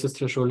hysteresis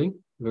thresholding.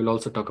 We'll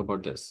also talk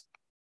about this.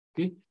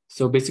 Okay.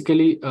 So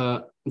basically,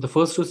 the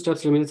first two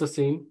steps remains the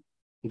same.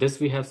 This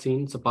we have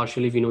seen. So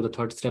partially we know the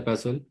third step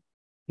as well.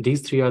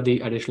 These three are the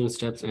additional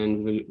steps,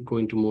 and we'll go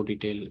into more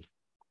detail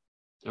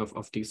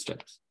of these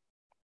steps.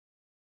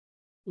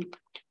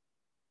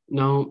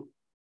 Now,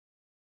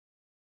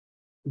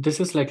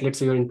 this is like, let's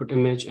say your input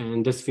image,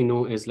 and this we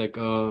know is like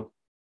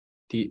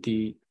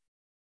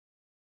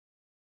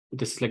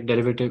this is like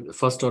derivative,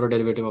 first order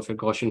derivative of a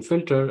Gaussian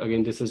filter.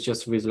 Again, this is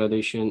just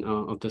visualization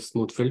of the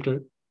smooth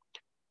filter,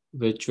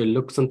 which will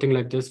look something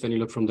like this when you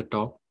look from the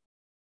top.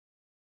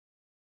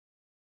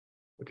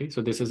 Okay,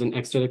 so this is in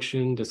X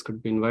direction, this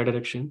could be in Y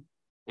direction.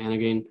 And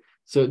again,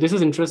 so this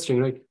is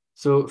interesting, right?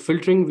 So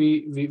filtering,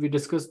 we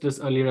discussed this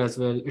earlier as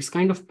well. It's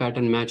kind of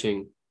pattern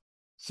matching.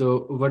 So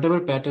whatever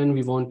pattern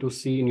we want to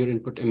see in your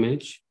input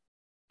image,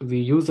 we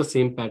use the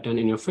same pattern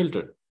in your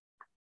filter.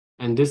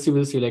 And this you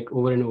will see like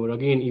over and over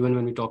again, even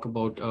when we talk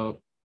about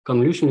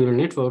convolution neural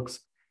networks,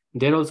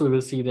 there also we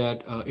will see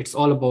that it's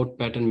all about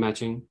pattern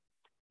matching.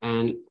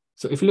 And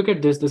so if you look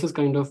at this, this is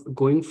kind of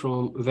going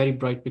from very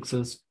bright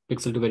pixel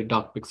to very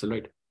dark pixel,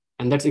 right?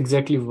 And that's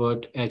exactly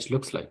what edge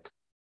looks like.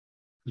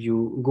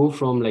 You go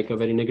from like a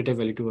very negative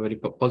value to a very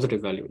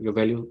positive value. Your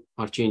values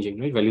are changing,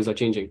 right? Values are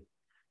changing.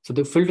 So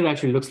the filter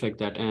actually looks like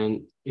that.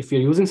 And if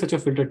you're using such a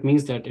filter, it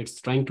means that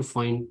it's trying to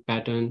find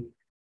pattern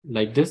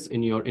like this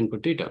in your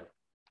input data.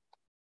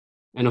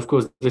 And of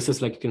course, this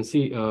is like you can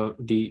see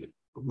the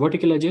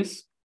vertical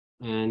edges,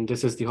 and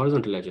this is the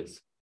horizontal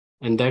edges.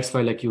 And that's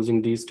why like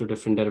using these two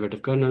different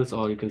derivative kernels,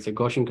 or you can say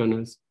Gaussian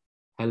kernels,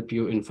 help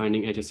you in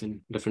finding edges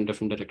in different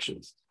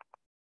directions.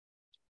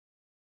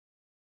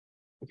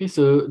 Okay,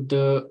 so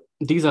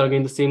these are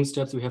again the same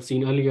steps we have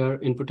seen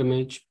earlier: input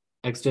image,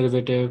 X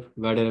derivative,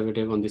 Y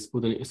derivative on the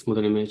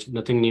smoother image,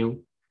 nothing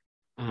new.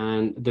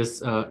 And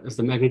this is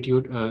the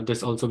magnitude.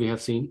 This also we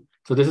have seen.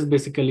 So this is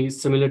basically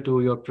similar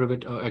to your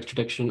Privet edge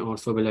detection or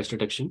Sobel edge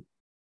detection.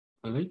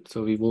 All right,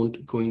 so we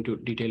won't go into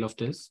detail of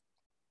this.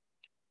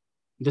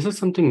 This is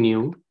something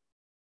new.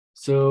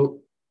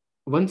 So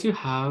once you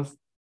have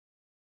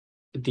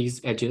these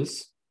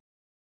edges,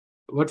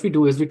 what we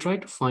do is we try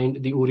to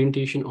find the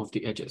orientation of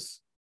the edges,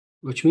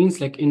 which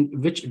means like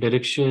in which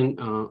direction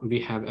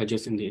we have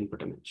edges in the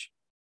input image.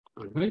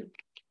 All right.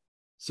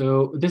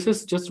 So this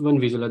is just one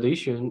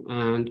visualization,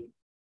 and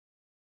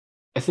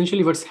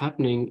essentially what's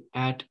happening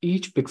at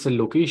each pixel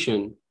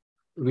location,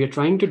 we are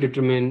trying to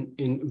determine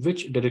in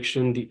which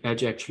direction the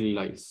edge actually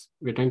lies.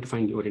 We're trying to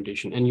find the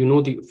orientation, and you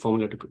know the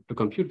formula to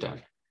compute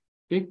that.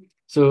 Okay.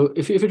 So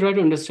if you try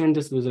to understand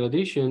this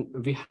visualization,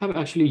 we have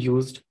actually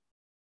used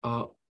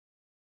a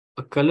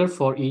color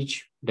for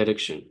each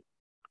direction,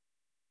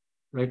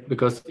 right?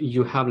 Because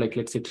you have like,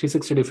 let's say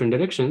 360 different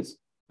directions,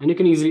 and you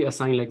can easily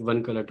assign like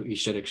one color to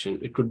each direction.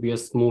 It could be a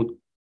smooth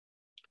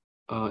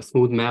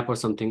smooth map or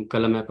something,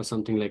 color map or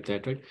something like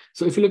that, right?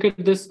 So if you look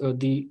at this,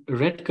 the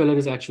red color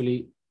is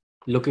actually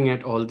looking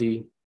at all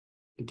the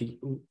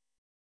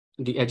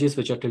edges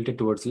which are tilted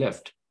towards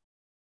left,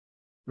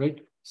 right?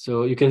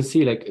 So you can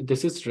see like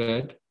this is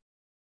red,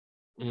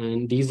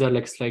 and these are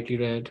like slightly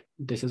red.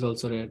 This is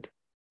also red,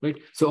 right?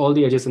 So all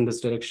the edges in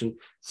this direction.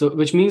 So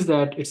which means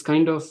that it's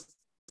kind of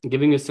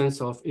giving a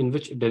sense of in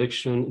which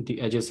direction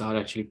the edges are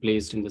actually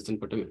placed in this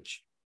input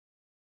image.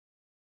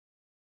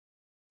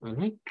 All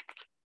right.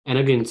 And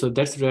again, so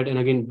that's red. And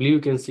again, blue you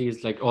can see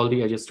is like all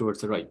the edges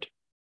towards the right.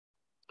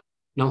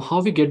 Now,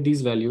 how we get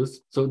these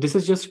values? So this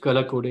is just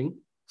color coding.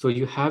 So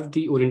you have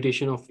the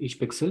orientation of each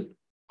pixel,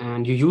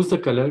 and you use the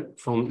color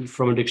from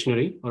a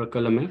dictionary or a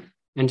color map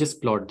and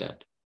just plot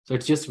that. So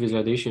it's just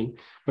visualization.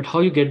 But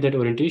how you get that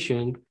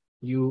orientation,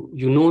 you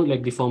know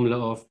like the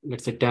formula of,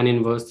 let's say, tan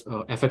inverse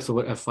fx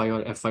over fy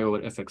or fy over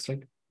fx,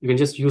 right? You can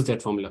just use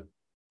that formula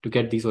to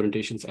get these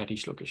orientations at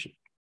each location.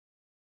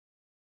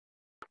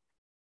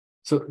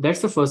 So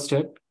that's the first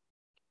step.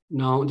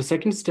 Now, the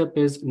second step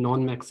is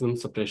non-maximum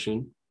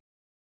suppression.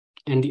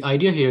 And the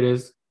idea here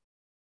is,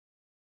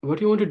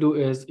 what you want to do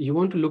is you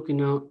want to look in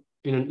a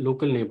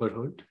local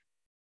neighborhood,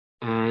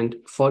 and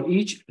for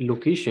each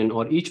location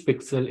or each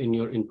pixel in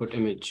your input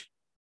image,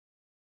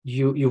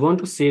 you want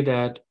to say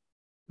that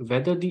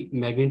whether the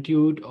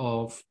magnitude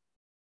of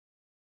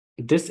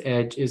this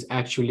edge is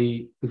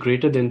actually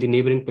greater than the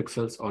neighboring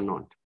pixels or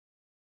not.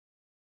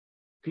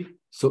 Okay?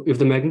 So if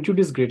the magnitude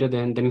is greater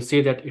than, then you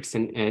say that it's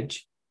an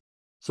edge.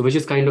 So which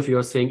is kind of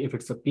you're saying if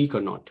it's a peak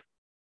or not.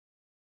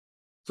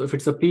 So if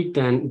it's a peak,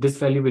 then this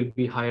value will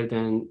be higher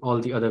than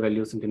all the other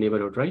values in the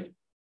neighborhood, right?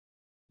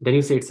 Then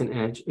you say it's an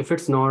edge. If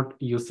it's not,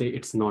 you say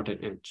it's not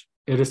an edge,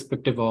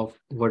 irrespective of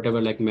whatever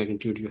like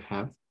magnitude you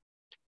have.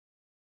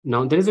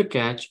 Now there is a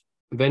catch.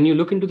 When you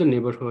look into the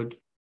neighborhood,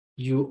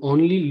 you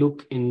only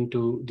look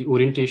into the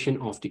orientation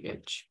of the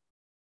edge.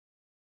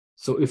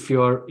 So if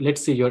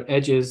let's say your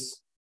edge is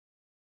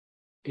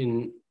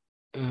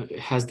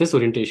has this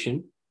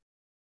orientation,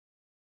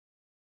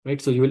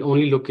 right? So you will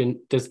only look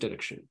in this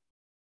direction.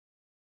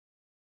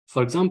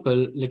 For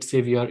example, let's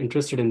say we are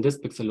interested in this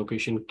pixel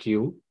location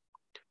Q.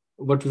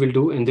 What we will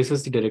do, and this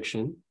is the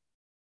direction,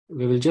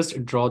 we will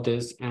just draw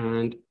this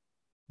and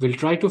we'll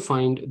try to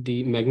find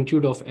the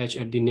magnitude of H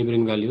at the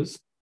neighboring values.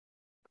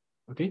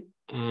 Okay,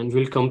 and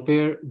we'll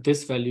compare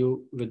this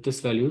value with this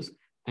values.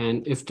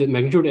 And if the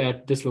magnitude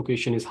at this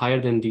location is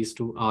higher than these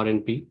two, R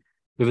and P,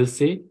 we will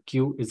say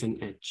Q is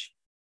an edge.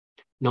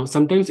 Now,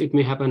 sometimes it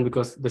may happen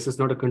because this is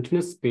not a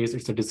continuous space,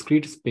 it's a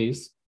discrete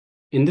space.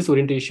 In this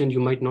orientation, you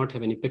might not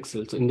have any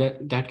pixels. So in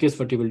that case,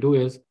 what you will do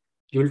is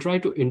you will try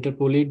to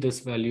interpolate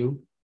this value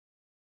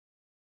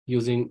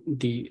using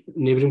the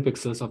neighboring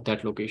pixels of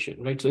that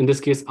location, right? So in this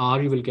case,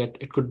 R, you will get,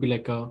 it could be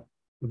like a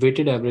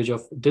weighted average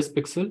of this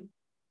pixel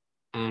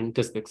and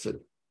this pixel.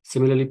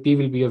 Similarly, P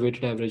will be a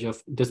weighted average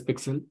of this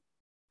pixel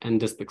and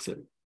this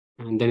pixel.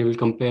 And then you will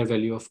compare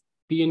value of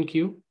P and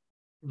Q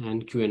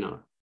and Q and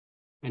R.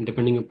 And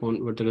depending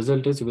upon what the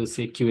result is, you will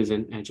say Q is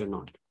an edge or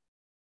not.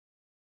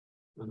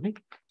 All right.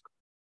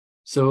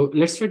 So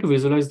let's try to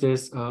visualize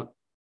this.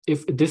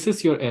 If this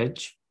is your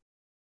edge,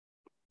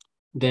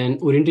 then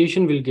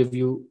orientation will give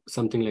you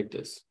something like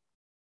this.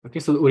 Okay,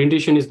 so the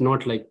orientation is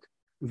not like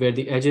where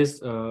the edge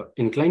is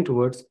inclined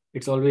towards,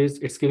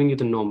 it's giving you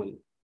the normal.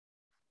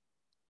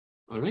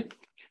 All right.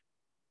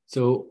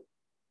 So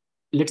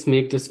let's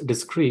make this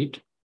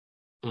discrete.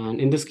 And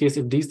in this case,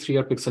 if these three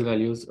are pixel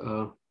values,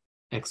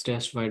 x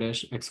dash, y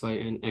dash,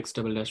 xy, and x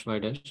double dash, y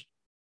dash.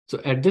 So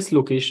at this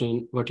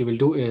location, what you will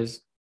do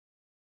is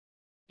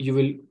you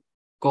will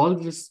call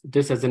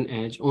this as an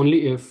edge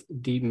only if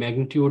the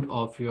magnitude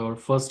of your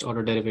first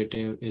order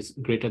derivative is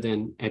greater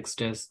than x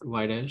dash,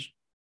 y dash,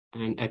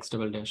 and x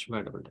double dash,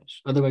 y double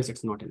dash. Otherwise,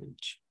 it's not an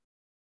edge.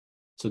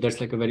 So that's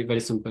like a very,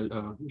 very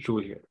simple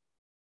rule here.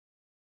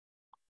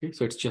 Okay,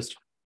 so it's just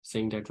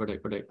saying that what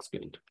I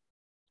explained.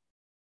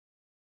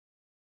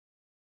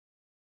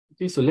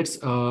 Okay, so let's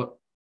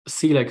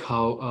see like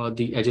how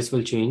the edges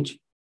will change.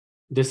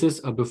 This is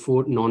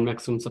before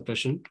non-maximum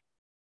suppression.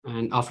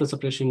 And after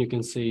suppression, you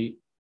can see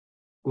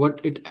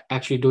what it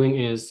actually doing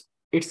is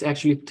it's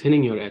actually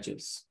thinning your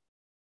edges.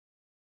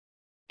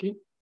 Okay,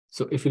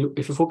 so if you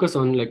focus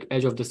on like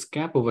edge of this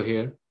cap over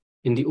here,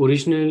 in the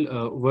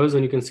original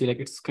version, you can see like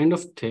it's kind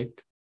of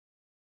thick,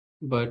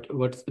 but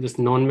what this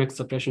non-max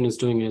suppression is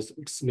doing is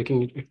it's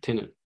making it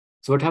thinner.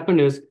 So what happened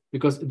is,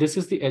 because this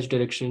is the edge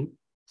direction,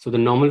 so the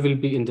normal will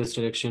be in this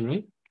direction,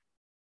 right?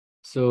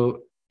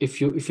 So if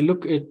you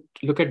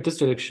look at this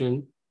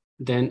direction,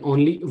 then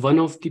only one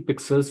of the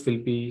pixels will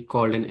be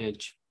called an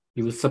edge.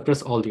 You will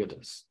suppress all the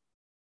others.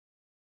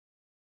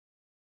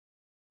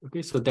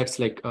 Okay, so that's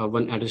like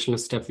one additional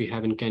step we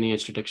have in canny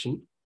edge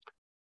detection.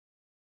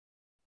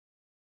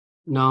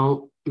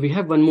 Now we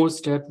have one more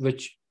step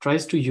which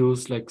tries to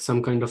use like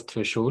some kind of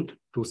threshold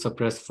to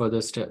suppress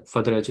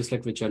further edges,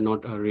 like which are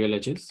not real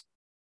edges.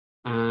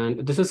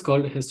 And this is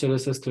called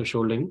hysteresis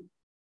thresholding.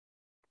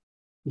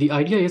 The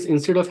idea is,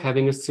 instead of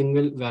having a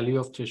single value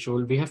of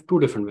threshold, we have two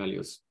different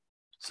values.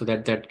 So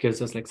that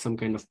gives us like some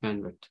kind of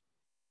bandwidth.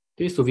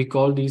 Okay, so we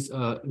call these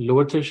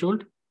lower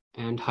threshold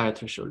and higher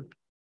threshold.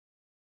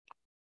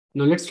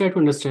 Now let's try to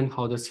understand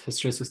how this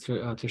hysteresis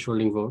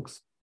thresholding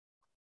works.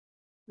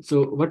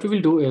 So what we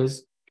will do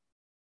is,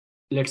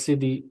 let's say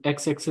the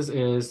x-axis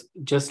is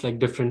just like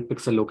different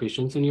pixel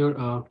locations in your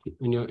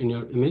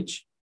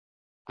image,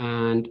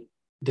 and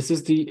this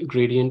is the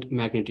gradient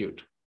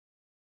magnitude.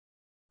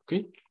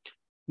 Okay.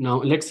 Now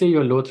let's say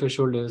your low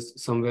threshold is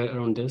somewhere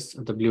around this,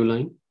 the blue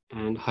line,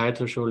 and higher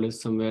threshold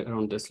is somewhere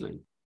around this line.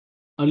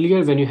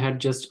 Earlier, when you had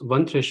just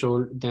one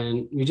threshold,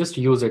 then you just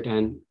use it,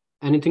 and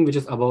anything which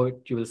is above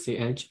it, you will say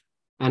edge.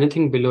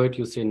 Anything below it,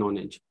 you say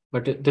non-edge.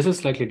 But this is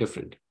slightly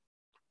different.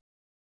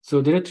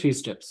 So there are 3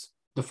 steps.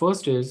 The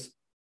first is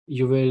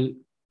you will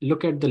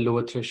look at the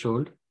lower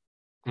threshold,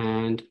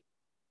 and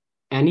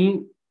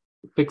any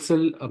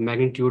pixel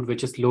magnitude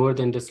which is lower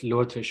than this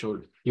lower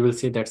threshold, you will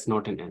say that's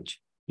not an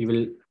edge.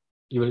 You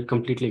will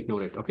completely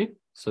ignore it. Okay,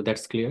 so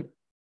that's clear.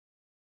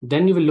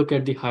 Then you will look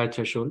at the higher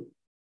threshold.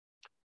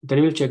 Then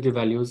you will check the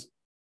values.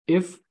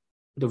 If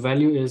the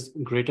value is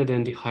greater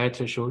than the higher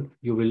threshold,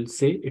 you will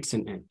say it's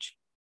an edge.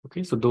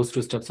 Okay, so those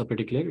 2 steps are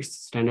pretty clear. It's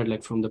standard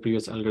like from the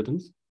previous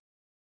algorithms.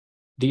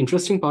 The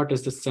interesting part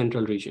is the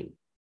central region.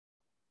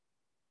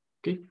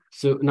 Okay,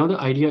 so now the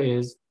idea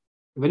is,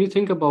 when you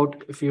think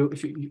about, if you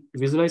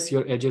visualize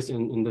your edges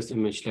in this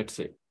image, let's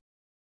say,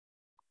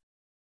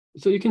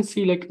 so you can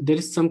see like there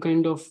is some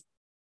kind of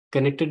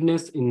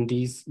connectedness in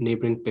these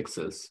neighboring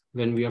pixels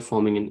when we are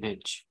forming an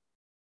edge.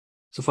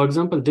 So for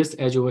example, this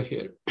edge over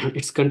here,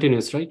 it's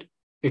continuous, right?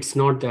 It's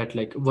not that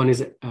like one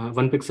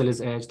pixel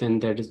is edge, then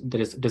there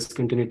is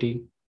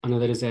discontinuity,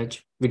 another is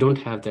edge. We don't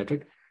have that,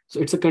 right?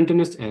 So it's a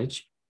continuous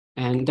edge,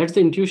 and that's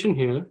the intuition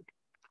here.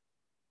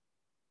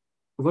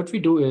 What we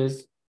do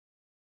is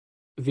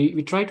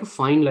we try to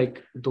find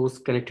like those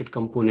connected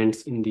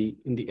components in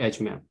the edge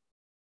map.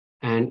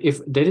 And if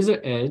there is an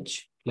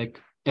edge, like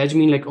edge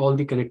mean like all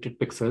the connected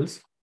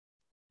pixels,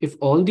 if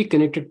all the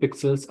connected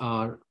pixels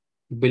are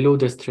below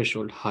this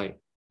threshold high,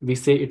 we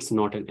say it's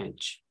not an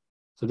edge.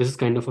 So this is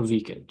kind of a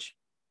weak edge.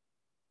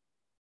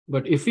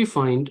 But if we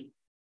find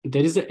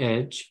there is an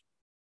edge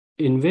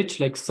in which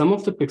like some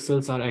of the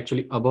pixels are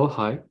actually above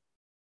high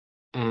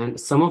and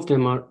some of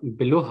them are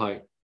below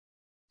high,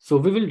 so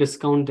we will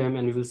discount them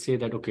and we will say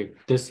that, okay,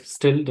 this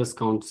still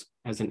discounts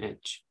as an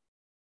edge.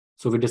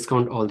 So we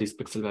discount all these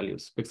pixel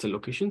values, pixel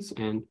locations,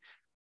 and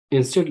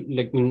instead,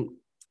 like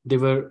they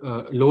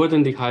were lower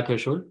than the high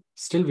threshold,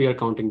 still we are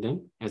counting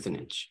them as an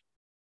edge.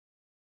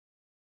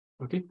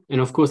 Okay, and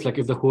of course, like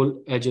if the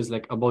whole edge is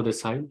like above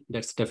this high,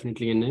 that's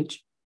definitely an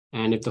edge.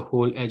 And if the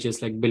whole edge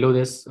is like below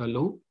this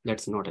low,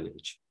 that's not an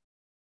edge.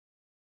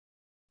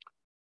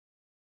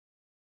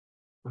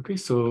 Okay,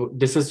 so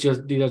these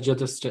are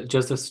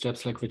just the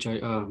steps like which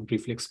I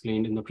briefly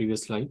explained in the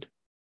previous slide.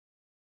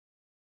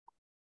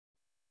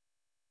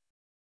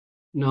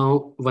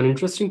 Now, one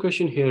interesting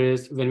question here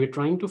is when we're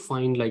trying to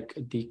find like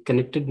the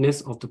connectedness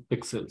of the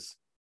pixels,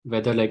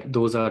 whether like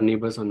those are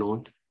neighbors or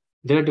not,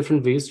 there are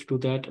different ways to do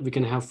that. We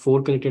can have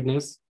 4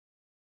 connectedness.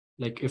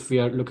 Like if we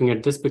are looking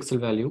at this pixel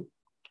value,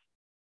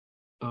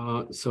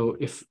 so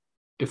if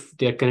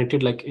they are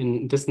connected like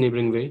in this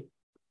neighboring way,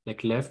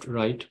 like left,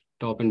 right,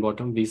 top, and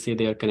bottom, we say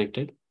they are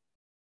connected.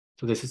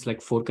 So this is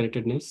like 4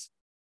 connectedness.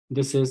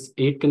 This is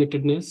 8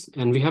 connectedness,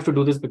 and we have to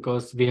do this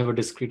because we have a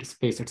discrete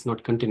space. It's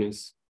not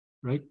continuous,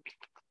 right?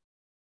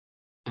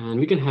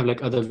 And we can have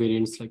like other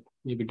variants, like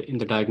maybe in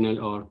the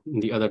diagonal or in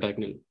the other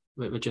diagonal,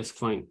 which is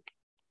fine.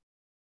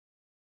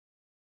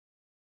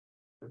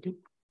 Okay.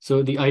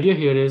 So the idea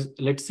here is,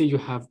 let's say you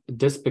have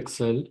this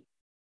pixel,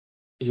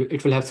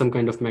 it will have some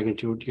kind of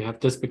magnitude. You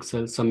have this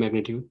pixel, some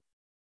magnitude.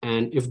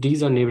 And if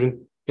these are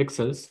neighboring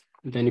pixels,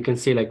 then you can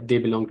say like they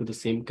belong to the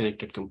same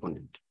connected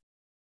component.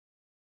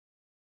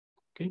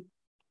 Okay.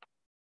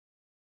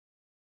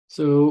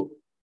 So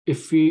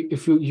if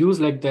you use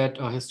like that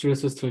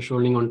hysteresis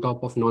thresholding on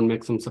top of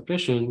non-maximum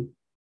suppression,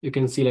 you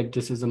can see like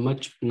this is a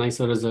much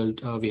nicer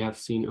result we have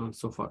seen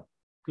so far.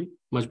 Okay,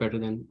 much better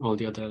than all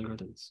the other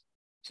algorithms.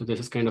 So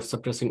this is kind of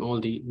suppressing all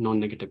the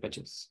non-negative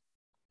edges.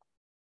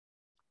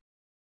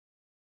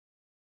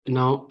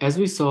 Now, as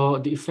we saw,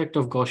 the effect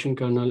of Gaussian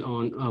kernel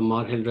on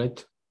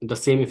Marr-Hildreth, the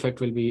same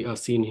effect will be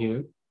seen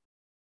here.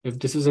 If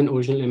this is an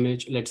original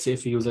image, let's say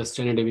if we use a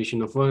standard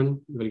deviation of 1,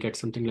 we'll get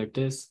something like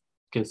this.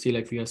 You can see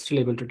like we are still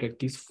able to detect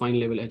these fine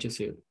level edges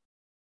here.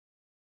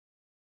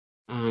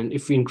 And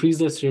if we increase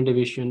the standard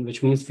deviation,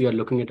 which means we are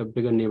looking at a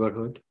bigger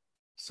neighborhood,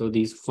 so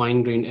these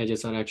fine grained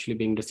edges are actually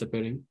being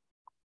disappearing,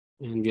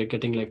 and we are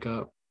getting like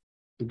a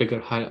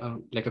bigger,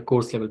 like a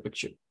coarse level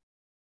picture.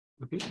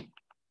 Okay.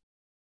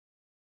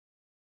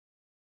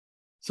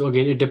 So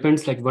again, it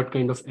depends like what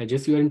kind of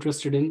edges you are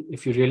interested in.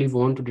 If you really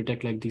want to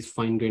detect like these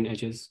fine grained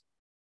edges,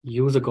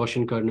 use a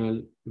Gaussian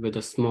kernel with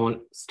a small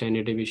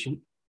standard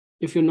deviation.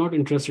 If you're not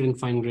interested in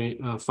fine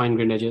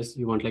grained edges,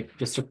 you want like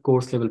just a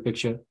coarse level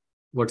picture,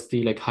 what's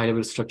the like high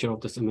level structure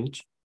of this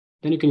image,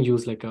 then you can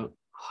use like a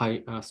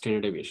high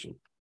standard deviation.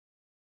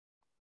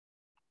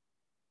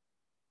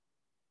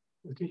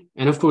 Okay,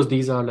 and of course,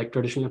 these are like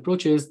traditional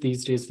approaches.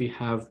 These days, we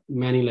have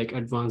many like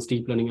advanced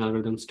deep learning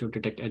algorithms to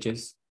detect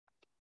edges,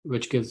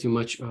 which gives you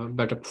much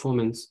better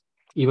performance.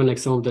 Even like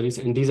some of the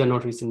recent, and these are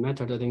not recent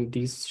methods. I think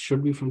these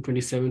should be from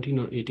 2017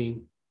 or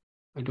 18.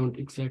 I don't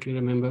exactly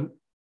remember,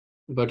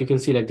 but you can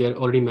see like they're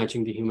already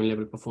matching the human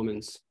level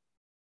performance.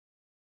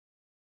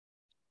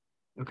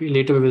 Okay,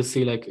 later we will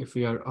see like if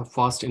we are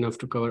fast enough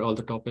to cover all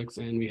the topics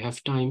and we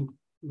have time,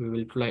 we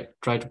will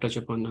try to touch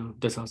upon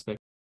this aspect.